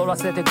心躍ら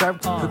せてくる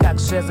深く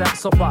沈む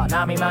ソファー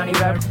波間に揺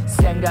れる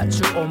線が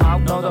宙を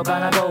舞うのどか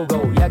なゴー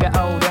ゴーやが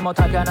青でも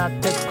高鳴っ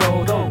てく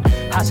行動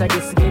はしゃ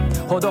ぎすぎ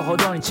ほどほ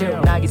どにチル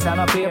渚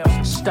のピープ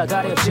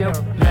滴り落ちる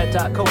メ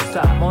タコース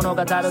ター物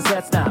語る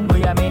切なむ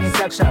やみに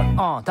セクシ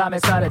ャル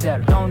試されて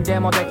るどんで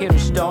もできる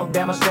しどん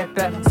でもしてく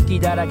れ好き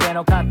だらけ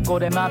の格好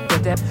で待っ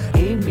てて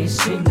意味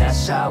深な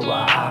シャ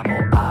ワ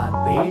ー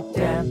も浴び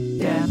て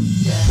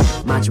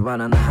交わ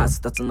らぬハス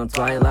タツの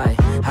トワイライ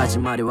始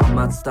まりは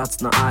松立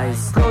つのアイ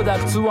スプロダ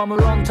クツは無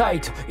論タ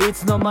イトい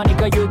つの間に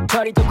かゆっ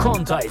たりとコ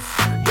ンタイツ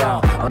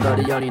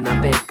踊るより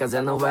なびく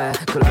風の上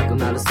暗く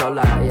なる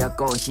空エア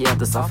コン冷え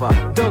たソフ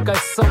ァどうかし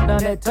そうな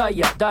熱帯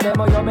夜誰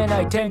も読め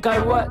ない展開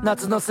は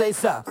夏のせい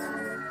さど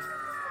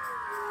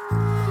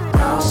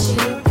うし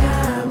て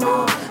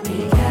も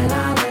逃げ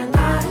られ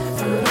ない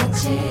フラ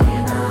チ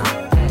ナ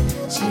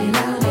シ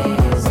ナリ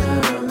ズ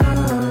ム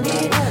に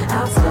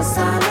暑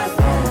さのエ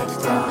フェク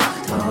ト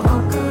遠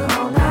く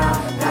を眺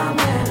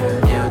める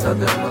入道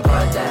群を越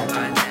えて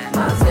ま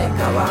ずい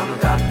川向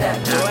かって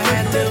ど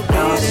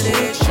うし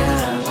て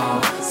も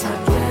避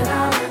け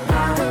られな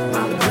い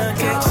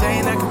Can't say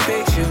I can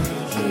fix you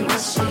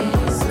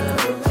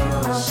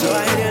So I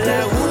hit it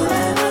like woo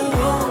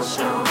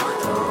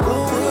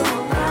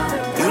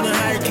You know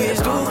how the kids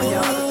do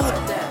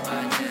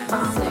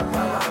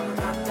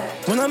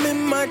When I'm in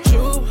my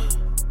truth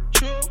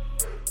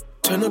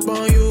Turn up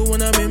on you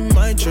when I'm in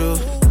my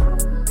truth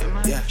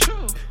Yeah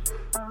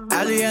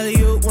Alley alley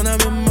you when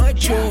I'm in my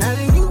truth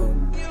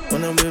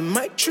When I'm in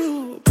my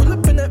truth Pull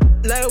up in that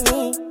like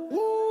woo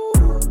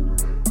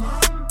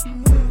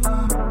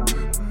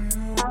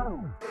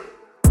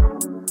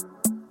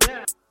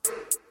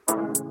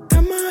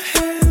Got my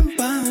hair in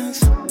buns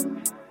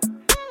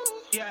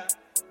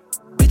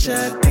Bitch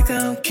I think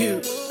I'm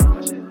cute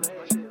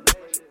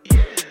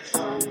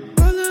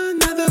Roll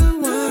another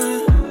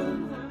one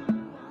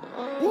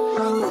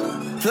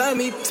Fly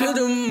me to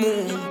the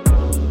moon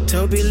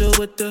Toby Lou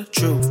with the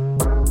truth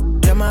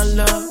Yeah my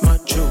love my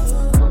truth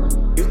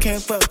You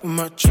can't fuck with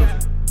my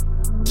truth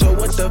So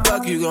what the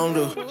fuck you gon'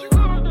 do?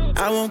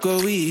 I won't go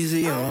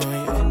easy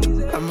on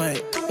you I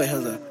might, wait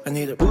hold up, I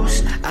need a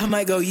boost I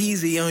might go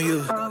easy on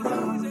you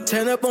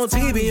Turn up on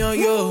TV on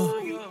you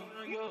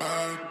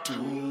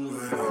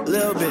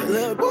Little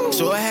bit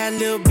So I had a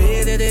little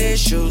bit of the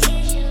issues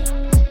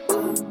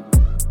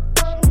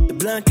The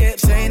blunt kept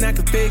saying I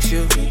could fix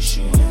you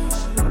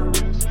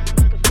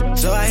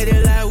So I hit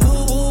it like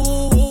woo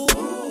woo woo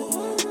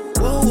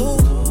woo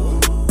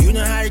woo You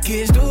know how the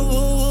kids do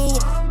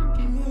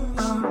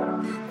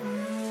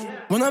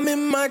When I'm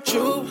in my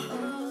truth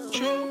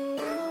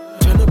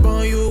Turn up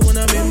on you when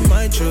I'm in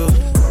my truth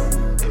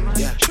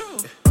Yeah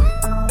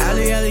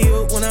Alley alley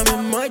you when I'm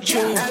in my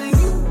truth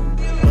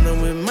When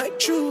I'm in my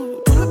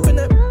truth Pull up in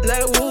that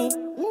like woo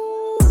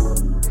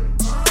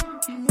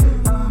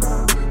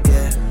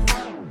Yeah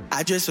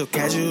I dress so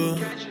casual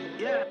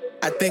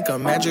I think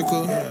I'm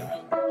magical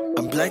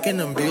I'm black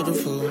and I'm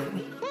beautiful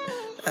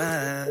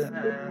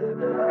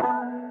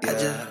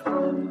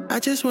I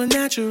just went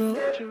natural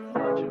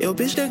Yo,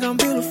 bitch think I'm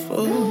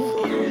beautiful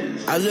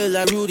I look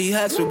like Rudy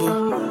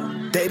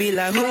Huxtable They be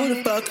like, who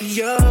the fuck are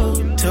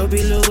you?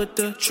 Toby Lou with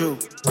the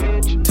truth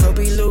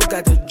Toby Lou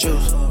got the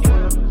juice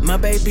My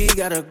baby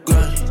got a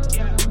gun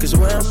Cause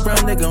where I'm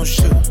from, they gon'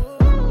 shoot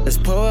Let's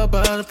pour up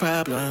all the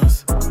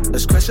problems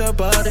Let's crush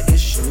up all the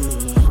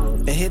issues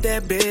And hit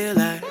that bill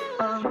like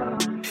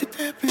Hit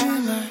that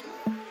bill like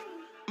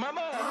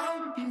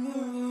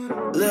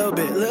Little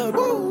bit,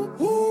 woo,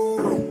 woo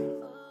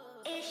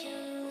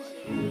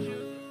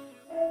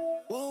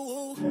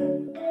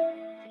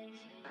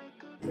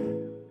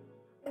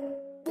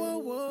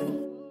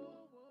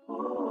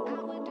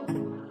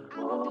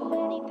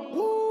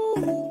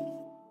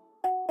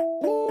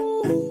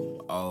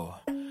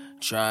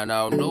Trying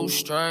out new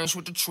strings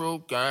with the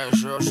true gang,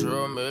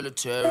 sure,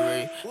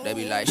 military. They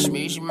be like,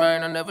 Shmeezy,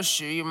 man, I never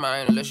see you,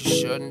 man, unless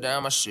you're shutting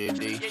down my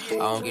city. I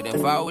don't get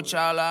involved with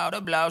y'all out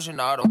of blouse,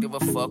 and I don't give a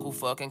fuck who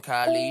fucking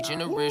college. In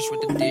the wrist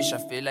with the dish, I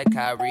feel like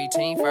Kyrie.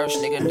 Team first,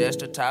 nigga, that's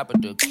the top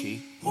of the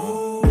key.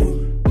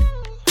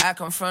 I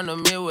come from the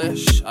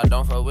Midwest, I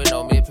don't fuck with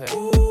no mid-pay.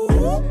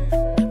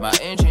 My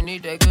engine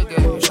need that good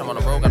gas, I'm on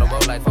the road, gotta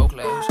roll like 4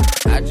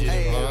 class. I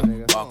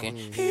just walking,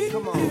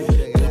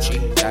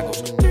 Gucci,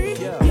 goggles,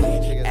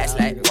 ass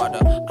like water.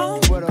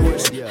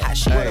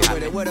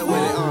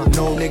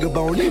 No nigga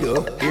bone leader.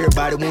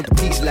 Everybody want the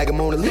piece like a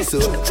Mona Lisa.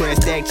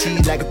 Trans-stack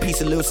cheese like a piece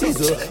of Little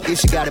Caesar. If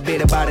she got a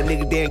been about a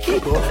nigga, then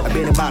keep her. I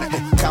been about it.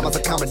 Commas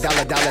a comma,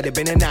 dollar, they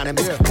been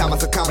anonymous.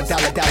 Commas a comma,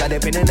 dollar, they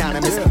been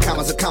anonymous.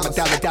 Commas a comma,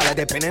 dollar,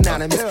 they been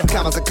anonymous.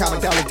 Commas a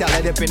comma,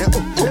 dollar, they been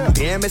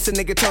damn, it's a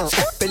nigga tongue.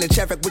 Feeling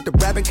traffic with the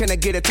rapping, can I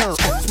get a tongue?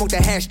 Smoke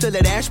that hash, still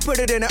that ash, put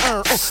it in the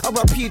urn.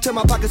 R.I.P. to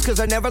my pockets, cause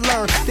I never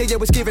learned. They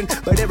was given,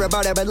 but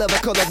everybody but love a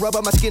color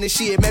rubber. My skin is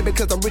shit, maybe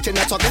cause I'm rich and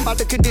not talking about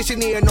the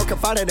condition here. No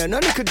confining in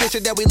none of the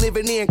condition that we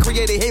living in.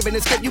 Created haven,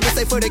 escape, you would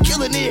say for the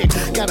killing it.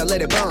 Gotta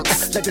let it burn,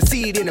 like the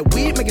seed in the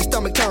weed, make your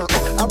stomach turn.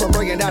 I've been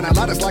bringing down a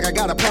lot, it's like I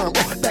got a perm.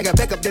 Bag it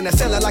back up, then I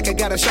sell it like I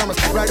got a Sherman's.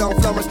 Right on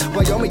Flummers,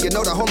 Wyoming, you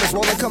know the homies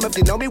rolling. Come if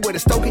you know me with a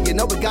stoking, you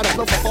know we got a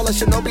flow for falling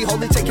shinobi.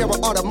 Holy, take care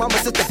of all the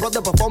mamas, sister,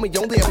 brother before me.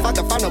 Only if I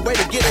can find a way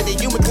to get it, the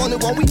human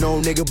cloning, won't we? No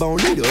nigga bone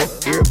leader.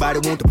 Everybody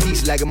want the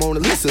piece like a Mona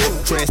Lisa.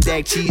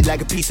 Trans-stack cheese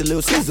like a piece of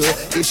Little Caesar.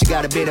 If she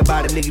got a bit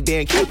about a nigga,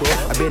 then keep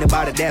her. I been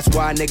about it, that's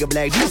why a nigga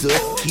black user.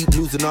 Keep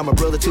losing all my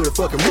brother to the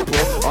fucking ripper.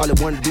 All I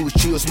wanna do is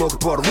chill, smoke a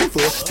Puerto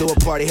Rico. Throw a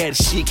party, had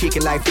the shit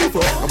kicking like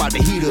FIFA. I'm about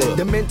to heat up.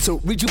 The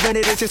mental,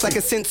 rejuvenated just like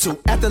a sensu.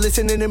 After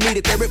listening to me,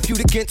 the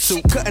therapeutic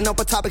Gentsu. Cutting up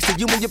a topics that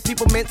you and your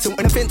people meant to.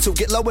 And offend to,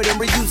 get lower than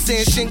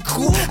reusing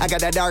Shinku. I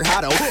got that dark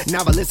hotto.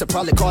 Novelist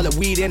probably call it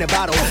weed in a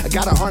bottle. I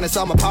gotta harness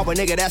all my power,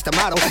 nigga, that's the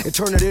motto. And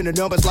turn it into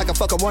numbers like a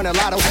fucking won a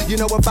lotto. You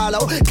know what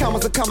follow?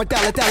 Commas a comma,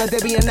 dollar, they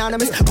be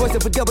anonymous. Voice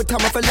of a double time,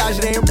 for large,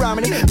 they ain't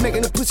rhyming it.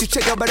 Making a pussy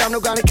check up, but I'm no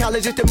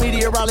gynecologist. The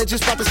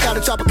meteorologist, about to start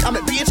to drop a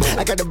comet, bitch.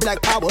 I got the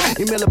black power.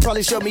 Emil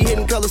probably showed me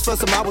hidden colors for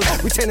some hours.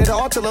 Retain it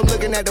all till I'm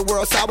looking at the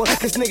world sour.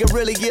 Cause nigga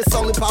really gets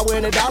only power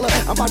in a dollar.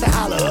 I'm about to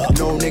holler.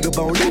 No nigga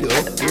bone leader.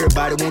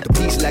 Everybody want the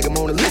piece like a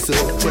Mona Lisa.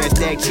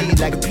 Trans-stack cheese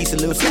like a piece of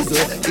Little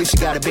Caesar. If she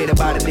got a bit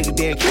about a nigga,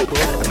 then keep her.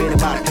 I been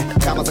about it.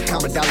 Commas a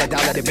comma,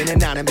 dollar, they been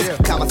anonymous.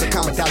 Commas a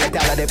comma,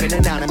 dollar, they been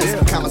anonymous.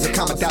 Commas a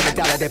comma,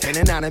 dollar, they been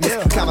anonymous.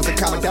 Commas a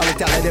comma,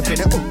 dollar, they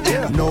been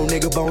no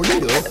nigga bone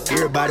leader.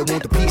 Everybody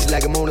want the piece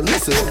like a Mona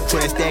Lisa.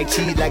 Trans-stack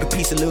cheese like a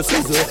piece of Little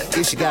Caesar.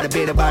 If she got a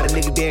bit about a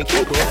nigga, then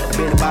keep her. I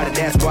been about it,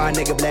 that's why a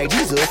nigga black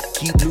Jesus.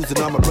 Keep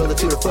losing all my brother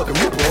to the fucking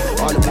ripper.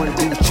 All I wanna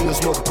do is chill,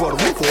 smoke a Puerto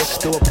Rico.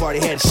 Throw a party,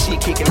 had the shit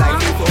kicking like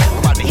FIFA. I'm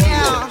about to heat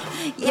up.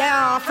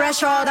 Yeah,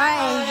 fresh all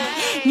day,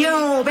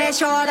 new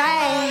bitch all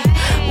day.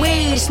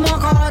 We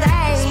smoke all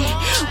day,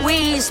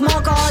 we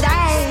smoke all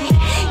day.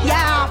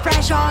 Yeah,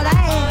 fresh all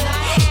day,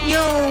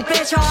 new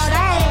bitch all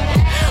day.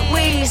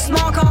 We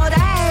smoke all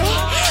day,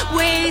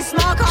 we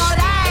smoke all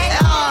day.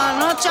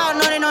 Noちゃん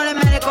ノリノリ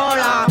メリコー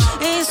ラ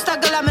インスタ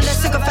グラムで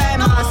すぐフェイ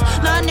マス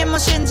何にも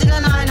信じれ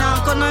ない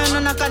なこの世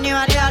の中に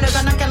はリアル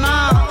がなきゃ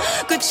な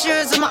口シ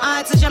ューズもあ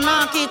いつじゃ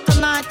なきっと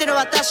泣いてる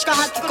私が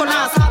吐きこ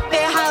なすハッピ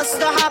ーハウス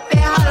とハッピ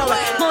ーハロウィ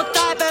ンもっ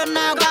たいぶん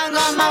なよガン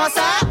ガン回せ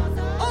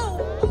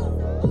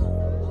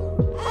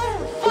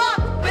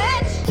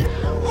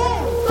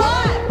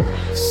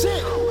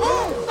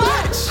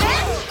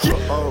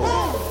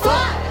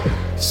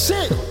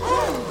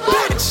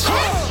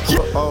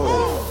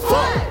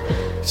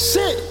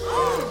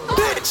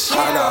I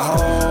got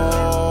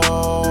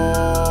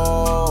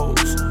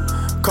hoes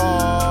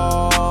calling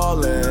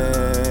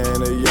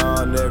a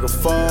young nigga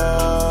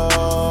phone.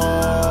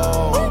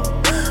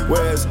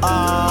 Where's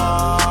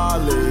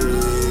Ollie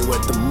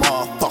with the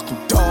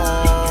motherfucking dog?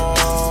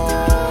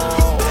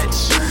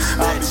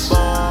 I be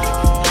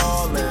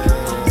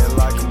ballin'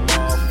 like a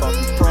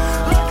motherfucking pro.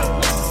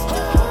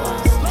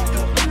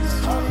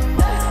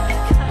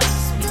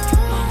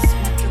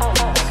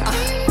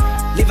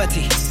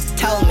 Liberty,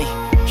 tell me,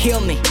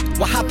 heal me.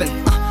 What happened?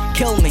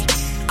 Kill me.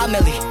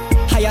 Amelie,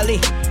 Hayali,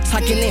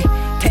 Sakini.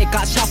 Take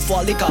a shot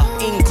for liquor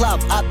in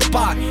club at the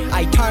bar.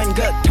 I turn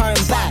good, turn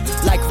bad,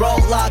 like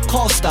roller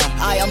coaster.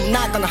 I am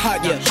not gonna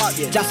hurt you.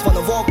 Just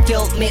wanna walk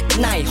till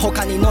midnight.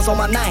 他に望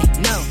まない。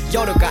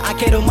夜が明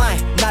ける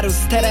前、なる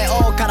ステレ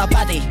オから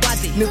バディ。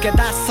抜け出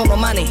すその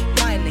マニー。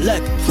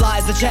Look,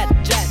 flies a jet.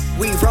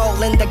 We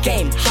roll in the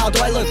game. How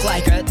do I look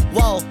like it?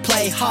 Whoa,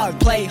 play hard.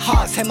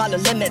 迫る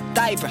リミット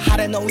ダイブ。晴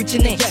れのうち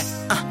に。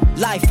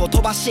ライフを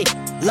飛ばし。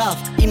Love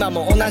今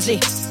も同じ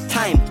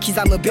Time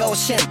刻む秒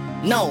針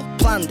No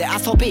plan で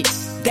遊び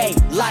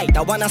Daylight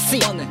I wanna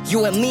see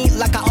You and me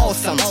like a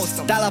awesome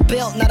Dollar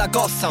bill なら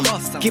Gotham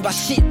Give a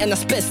shit and a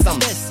spit some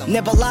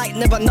Never lie,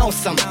 never know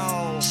some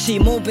She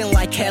moving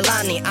like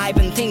Helani I've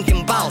been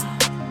thinking about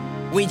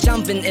We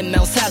jumping in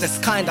Mercedes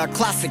Kinda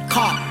classic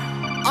car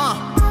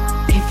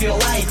If you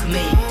like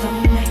me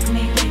Don't make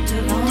me wait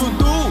too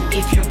long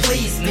If you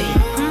please me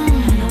I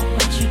know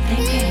what you're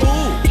thinking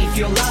If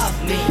you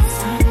love me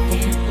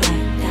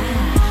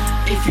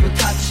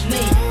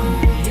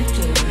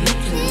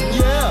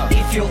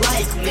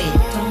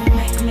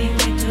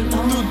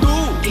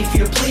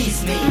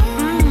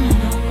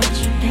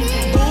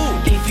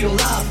you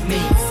love me,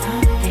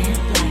 something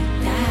like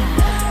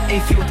that.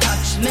 If you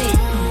touch me,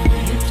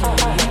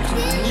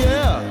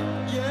 yeah.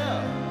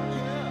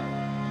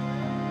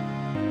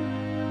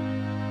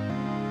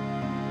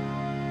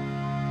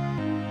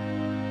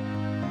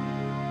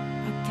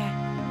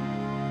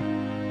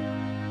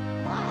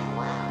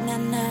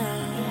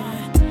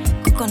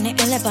ここにい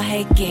れば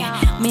平気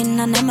みん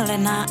な眠れ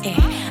ない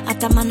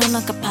頭の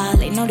中パ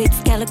リ乗り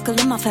つける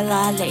車フェ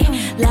ラー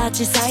リラー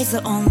ジサイズ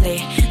オンリ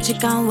ー時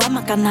間は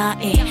まかな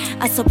い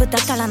遊ぶだ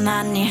から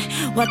何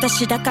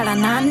私だから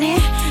何い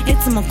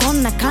つもこ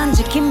んな感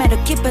じ決める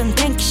気分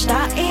転機し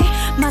たい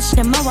マジ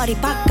で周り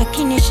ばっか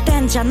気にして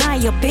んじゃな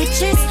いよビッ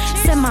チ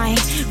ス狭い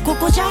こ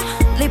こじゃ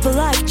リブ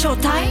ライフ超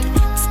タイト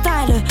ス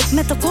タイル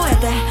目と声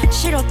で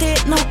白 T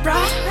のブラ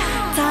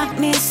タイ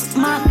ムイズ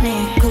マネ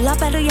ー比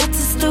べるやつ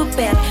ストゥー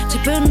ピッ自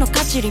分の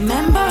価値リメ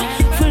ンバー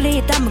フ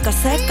リーダムが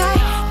正解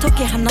解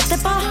き放て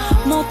ば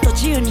もっと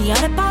自由にや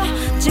れば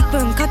自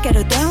分かけ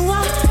る電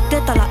話出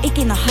たら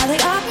息の張り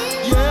アップ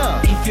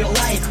Yeah. If you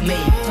like me,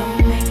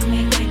 don't make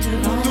me wait too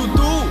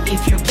long.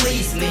 If you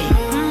please me,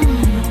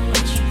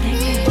 what you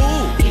thinking?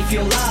 If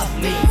you love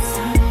me,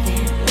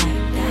 something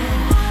like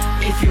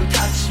that. If you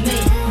touch me,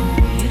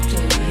 you do.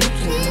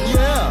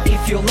 Yeah.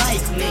 If you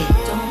like me,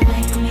 don't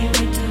make me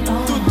wait too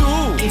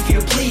long. If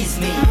you please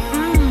me,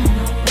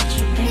 what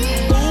you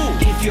thinking?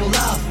 If you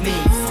love me,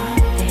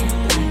 something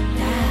like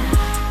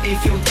that.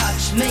 If you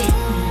touch me,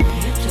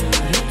 you do.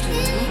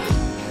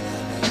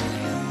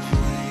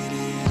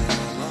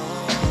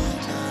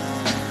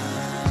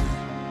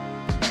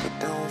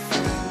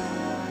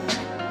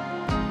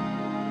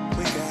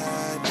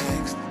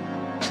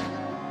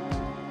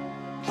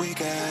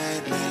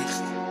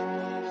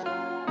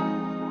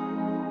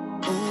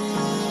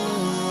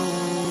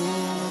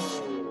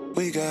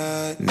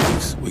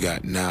 Next, we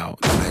got now.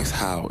 The next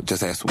how,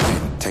 just ask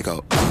when. Take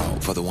a bow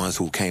for the ones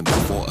who came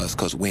before us,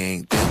 cause we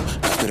ain't them.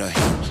 I spit a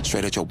hymn,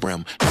 straight at your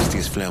brim, nasty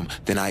as phlegm.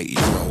 Then I eat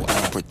Euro, I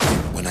don't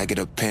pretend. When I get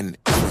a pen,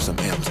 it's for some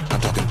M's.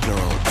 I'm talking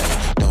plural,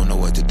 they don't know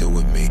what to do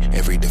with me.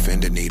 Every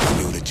defender need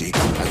a eulogy.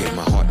 I give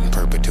my heart in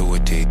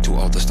perpetuity to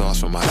all the stars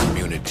from my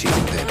community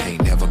that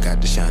ain't never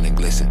got to shine and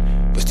glisten,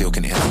 but still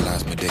can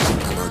analyze my diction.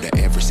 I murder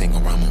every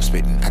single rhyme I'm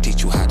spitting. I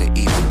teach you how to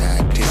eat and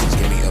dietitians.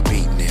 Give me a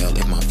beat nail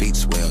if my feet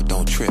swell.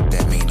 Don't trip,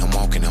 that mean I'm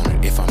walking on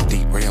it. If I'm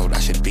derailed, I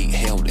should be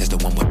held as the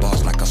one with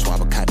bars like I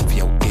swab a cotton for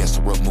your ears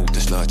to remove the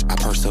sludge. I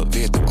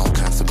persevere through all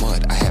kinds of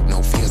mud. I have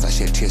no fears, I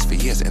shed tears for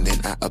years, and then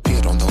I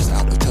appeared on those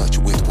out of touch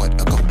with what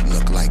a goat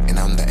look like. And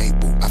I'm the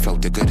able. I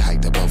float the good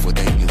height above what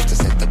they used to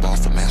set the bar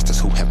for masters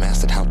who have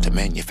mastered how to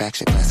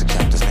manufacture classic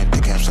chapters meant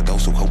to capture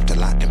those who hope to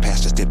lot in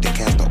pastures dipped in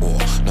castor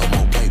oil. No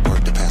more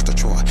paperwork to Pastor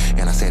Troy.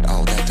 And I said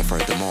all that to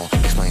furthermore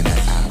explain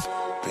that I've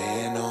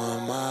been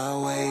on my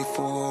way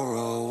for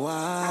a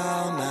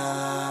while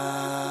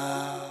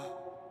now.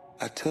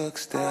 I took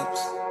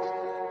steps.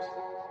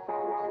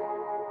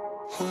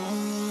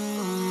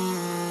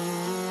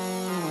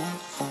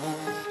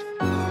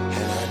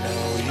 And I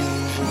know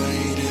you've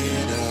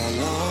waited a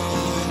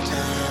long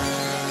time,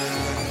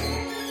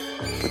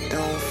 but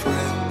don't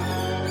fret.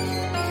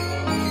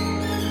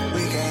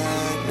 We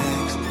got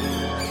next.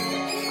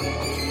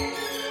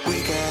 We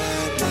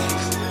got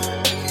next.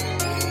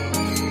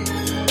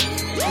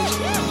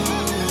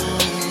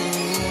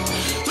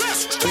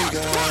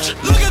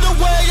 Look at the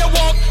way I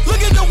walk,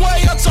 look at the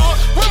way I talk.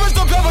 Where is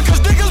the pepper? Cause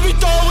niggas be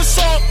throwing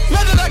salt.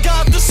 Now that I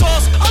got the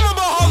sauce, I'm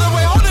about all the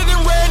way harder than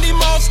Randy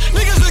Moss.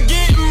 Niggas are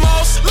getting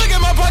moss. Look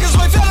at my pockets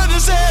way fatter than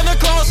Santa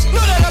Claus.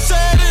 Know that I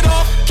set it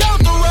off.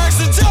 Count the racks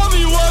and tell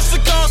me what's the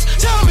cost.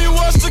 Tell me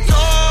what's the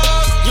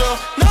cost. Yeah,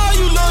 now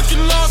you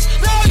looking lost.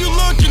 Now you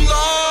looking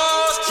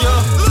lost. Yeah,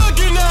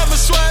 looking at my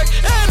swag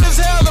and it's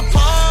hella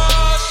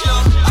posh.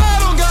 Yeah, I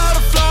don't got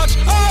a flash.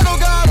 I don't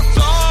got a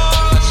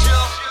flash.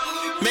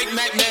 Yeah, make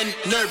Mac Men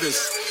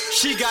nervous.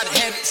 She got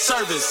head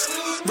service.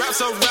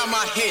 Wraps around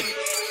my head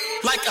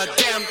like a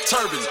damn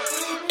turban.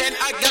 And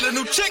I got a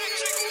new chick,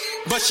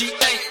 but she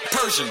ain't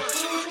Persian.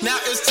 Now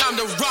it's time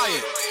to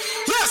riot.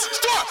 Let's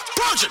start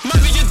purging.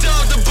 Might be a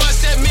dog to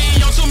bust at me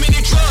on too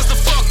many drugs to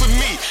fuck with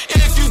me.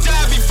 And if you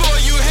die before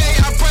you hate,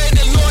 I pray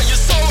the Lord your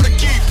soul to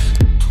keep.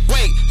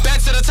 Wait,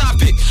 back to the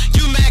topic.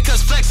 You mad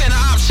cause flex ain't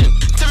an option.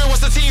 Tell me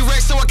what's the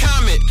T-Rex to a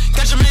comet.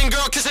 Got your main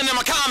girl kissing in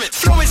my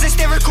comments. Flow is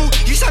hysterical,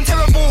 you sound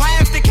terrible. High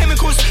after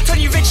chemicals, turn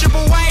you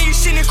vegetable. Why are you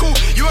cynical?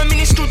 You're a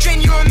minuscule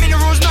drain, you're a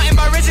minerals, nothing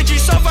but residue.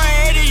 So far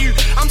ahead of you,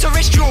 I'm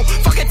terrestrial.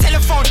 Fuck a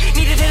telephone,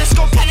 need a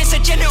telescope, planets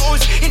and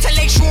genitals.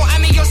 Intellectual,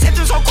 I'm in your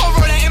symptoms, I'll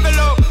cover all that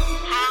envelope.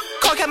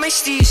 Can't get my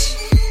steez,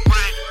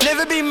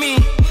 never be me.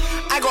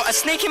 I got a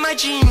snake in my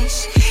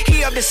jeans.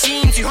 Heat up the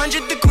scene,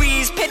 200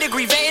 degrees.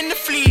 Pedigree, vetting the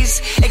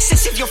fleas.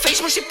 Excessive, your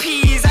face mushy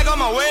peas. I got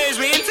my ways,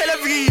 we in Tel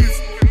Aviv.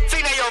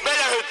 Think that you're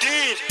better who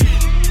did.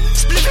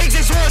 Split eggs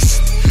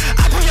exhaust.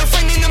 I put your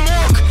friend in the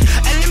morgue.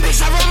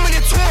 Olympics, I run with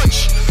a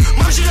torch.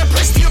 Mom should have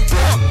pressed your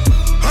block.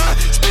 Huh?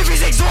 Split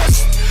eggs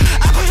exhaust.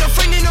 I put your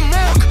friend in the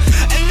morgue.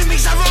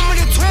 Olympics, I run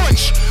with a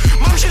torch.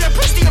 Mom should have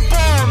pressed your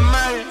bomb,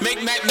 man. Make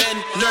Mac Men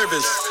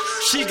nervous.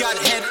 She got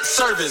head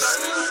service.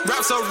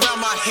 Wraps around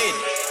my head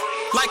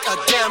like a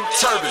damn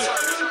turban.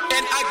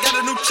 And I got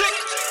a new chick,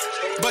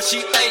 but she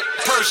ain't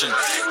Persian.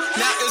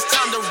 Now it's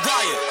time to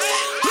riot.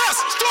 Let's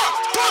start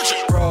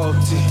purging.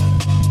 Royalty.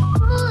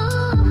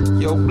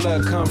 Your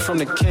blood come from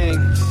the king.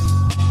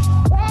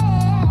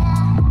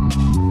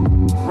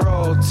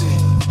 Royalty.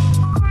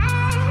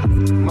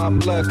 My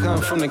blood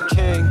come from the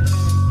king.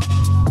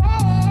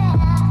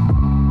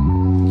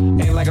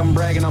 Ain't like I'm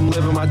bragging, I'm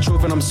living my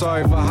truth, and I'm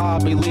sorry for how I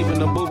be leaving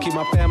the booth. Keep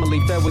my family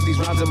fed with these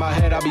rhymes in my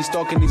head. I be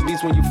stalking these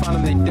beats when you find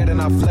them, they dead,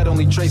 and I fled,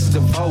 only traces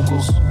of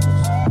vocals.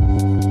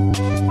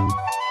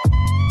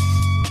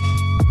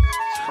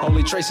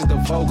 Only traces the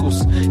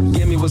vocals.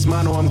 Give me what's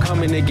mine, or I'm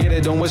coming to get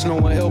it. Don't wish no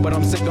one ill, but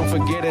I'm sick, don't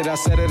forget it. I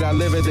said it, I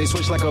live it. They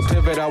switch like a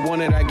pivot. I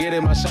want it, I get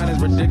it. My shine is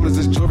ridiculous.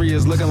 This jewelry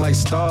is looking like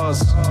stars.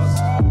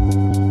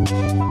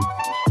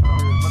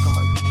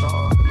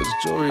 This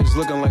jewelry is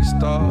looking like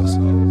stars.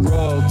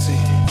 Royalty.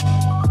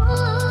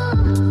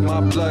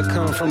 My blood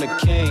come from the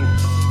king.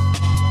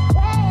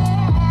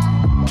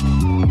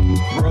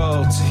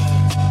 Royalty.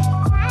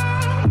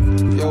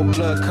 Your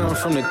blood come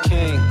from the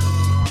king.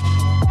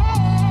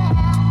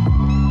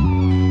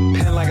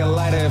 Like a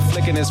lighter,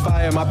 flicking this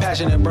fire. My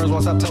passion, it burns,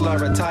 won't stop till I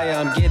retire.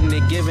 I'm getting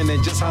it, giving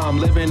it, just how I'm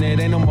living it.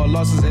 Ain't no more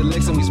losses, it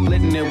licks and we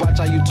splitting it. Watch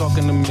how you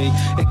talking to me.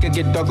 It could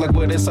get dark like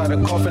what inside a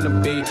coffin to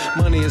be.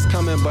 Money is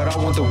coming, but I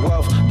want the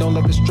wealth. Don't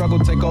let the struggle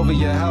take over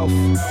your health.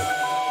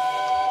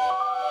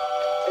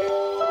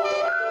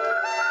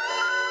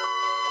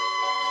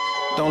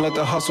 Don't let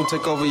the hustle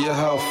take over your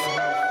health.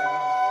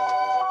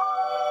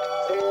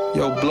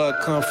 Your blood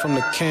come from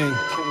the king.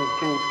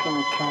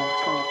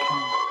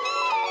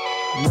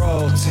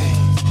 Royalty.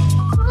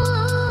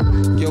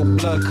 Your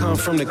blood come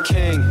from the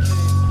king.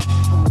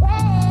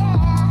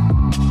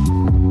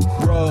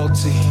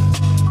 Royalty.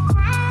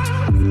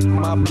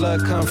 My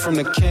blood come from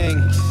the king.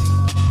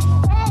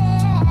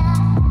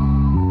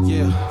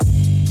 Yeah.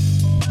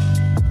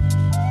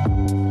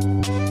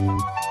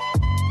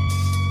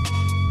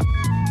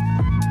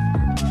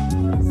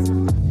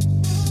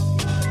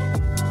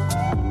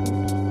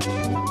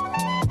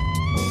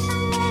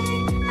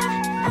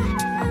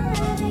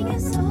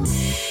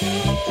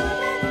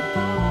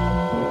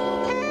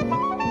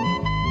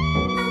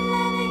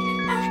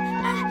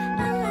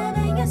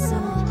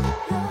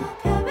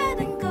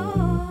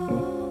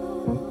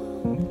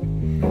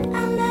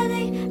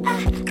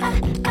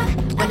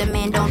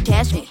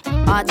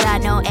 All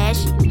time, no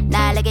action.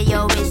 Now look at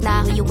your wrist,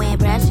 now who you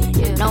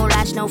impressing? No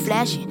lights, no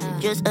flashing.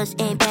 Just us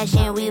in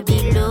passion, we'll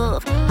be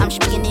love. I'm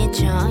speaking in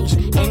tongues,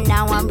 and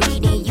now I'm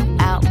reading you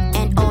out.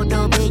 And all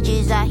the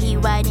pages are here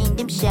writing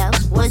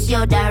themselves. What's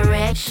your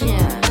direction?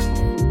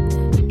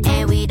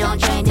 And we don't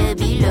try to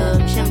be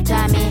loved.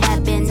 Sometimes it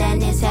happens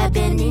and it's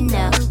happening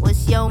now.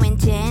 What's your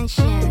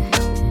intention?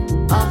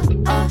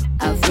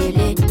 I feel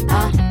it.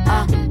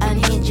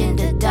 Unhinging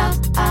the door.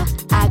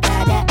 I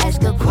gotta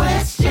ask a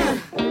question.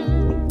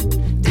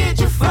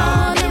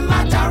 Fall in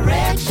my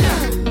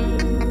direction,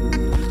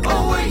 or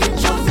were you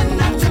chosen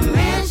not to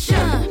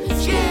mention?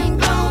 Skin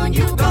glowing,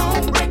 you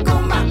gon' break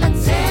on my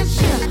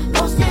attention.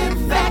 Post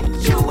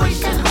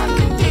infatuation,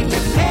 uncontained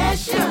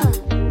passion.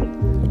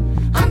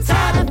 I'm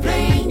tired of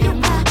playing you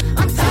out.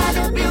 I'm tired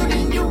of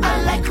building you.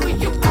 I like who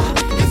you are.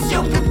 It's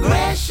your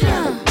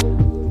progression,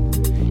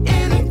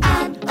 in and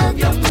out of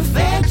your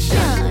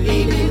perfection.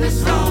 Leading the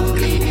song,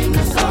 leading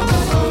the song.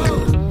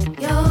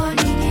 You're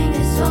leading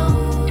the song.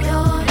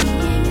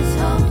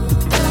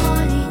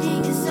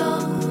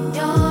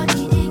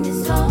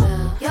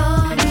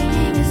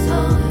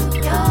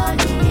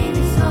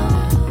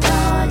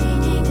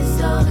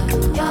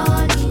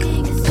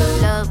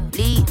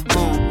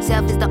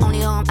 Is the only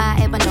home I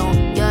ever know.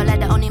 You're like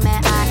the only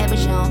man I ever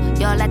shown.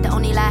 You're like the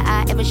only light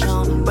I ever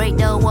shown. Break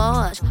the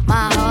walls,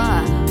 my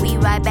heart. We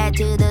right back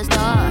to the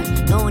start.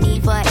 No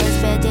need for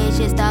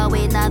expectations. Start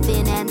with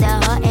nothing and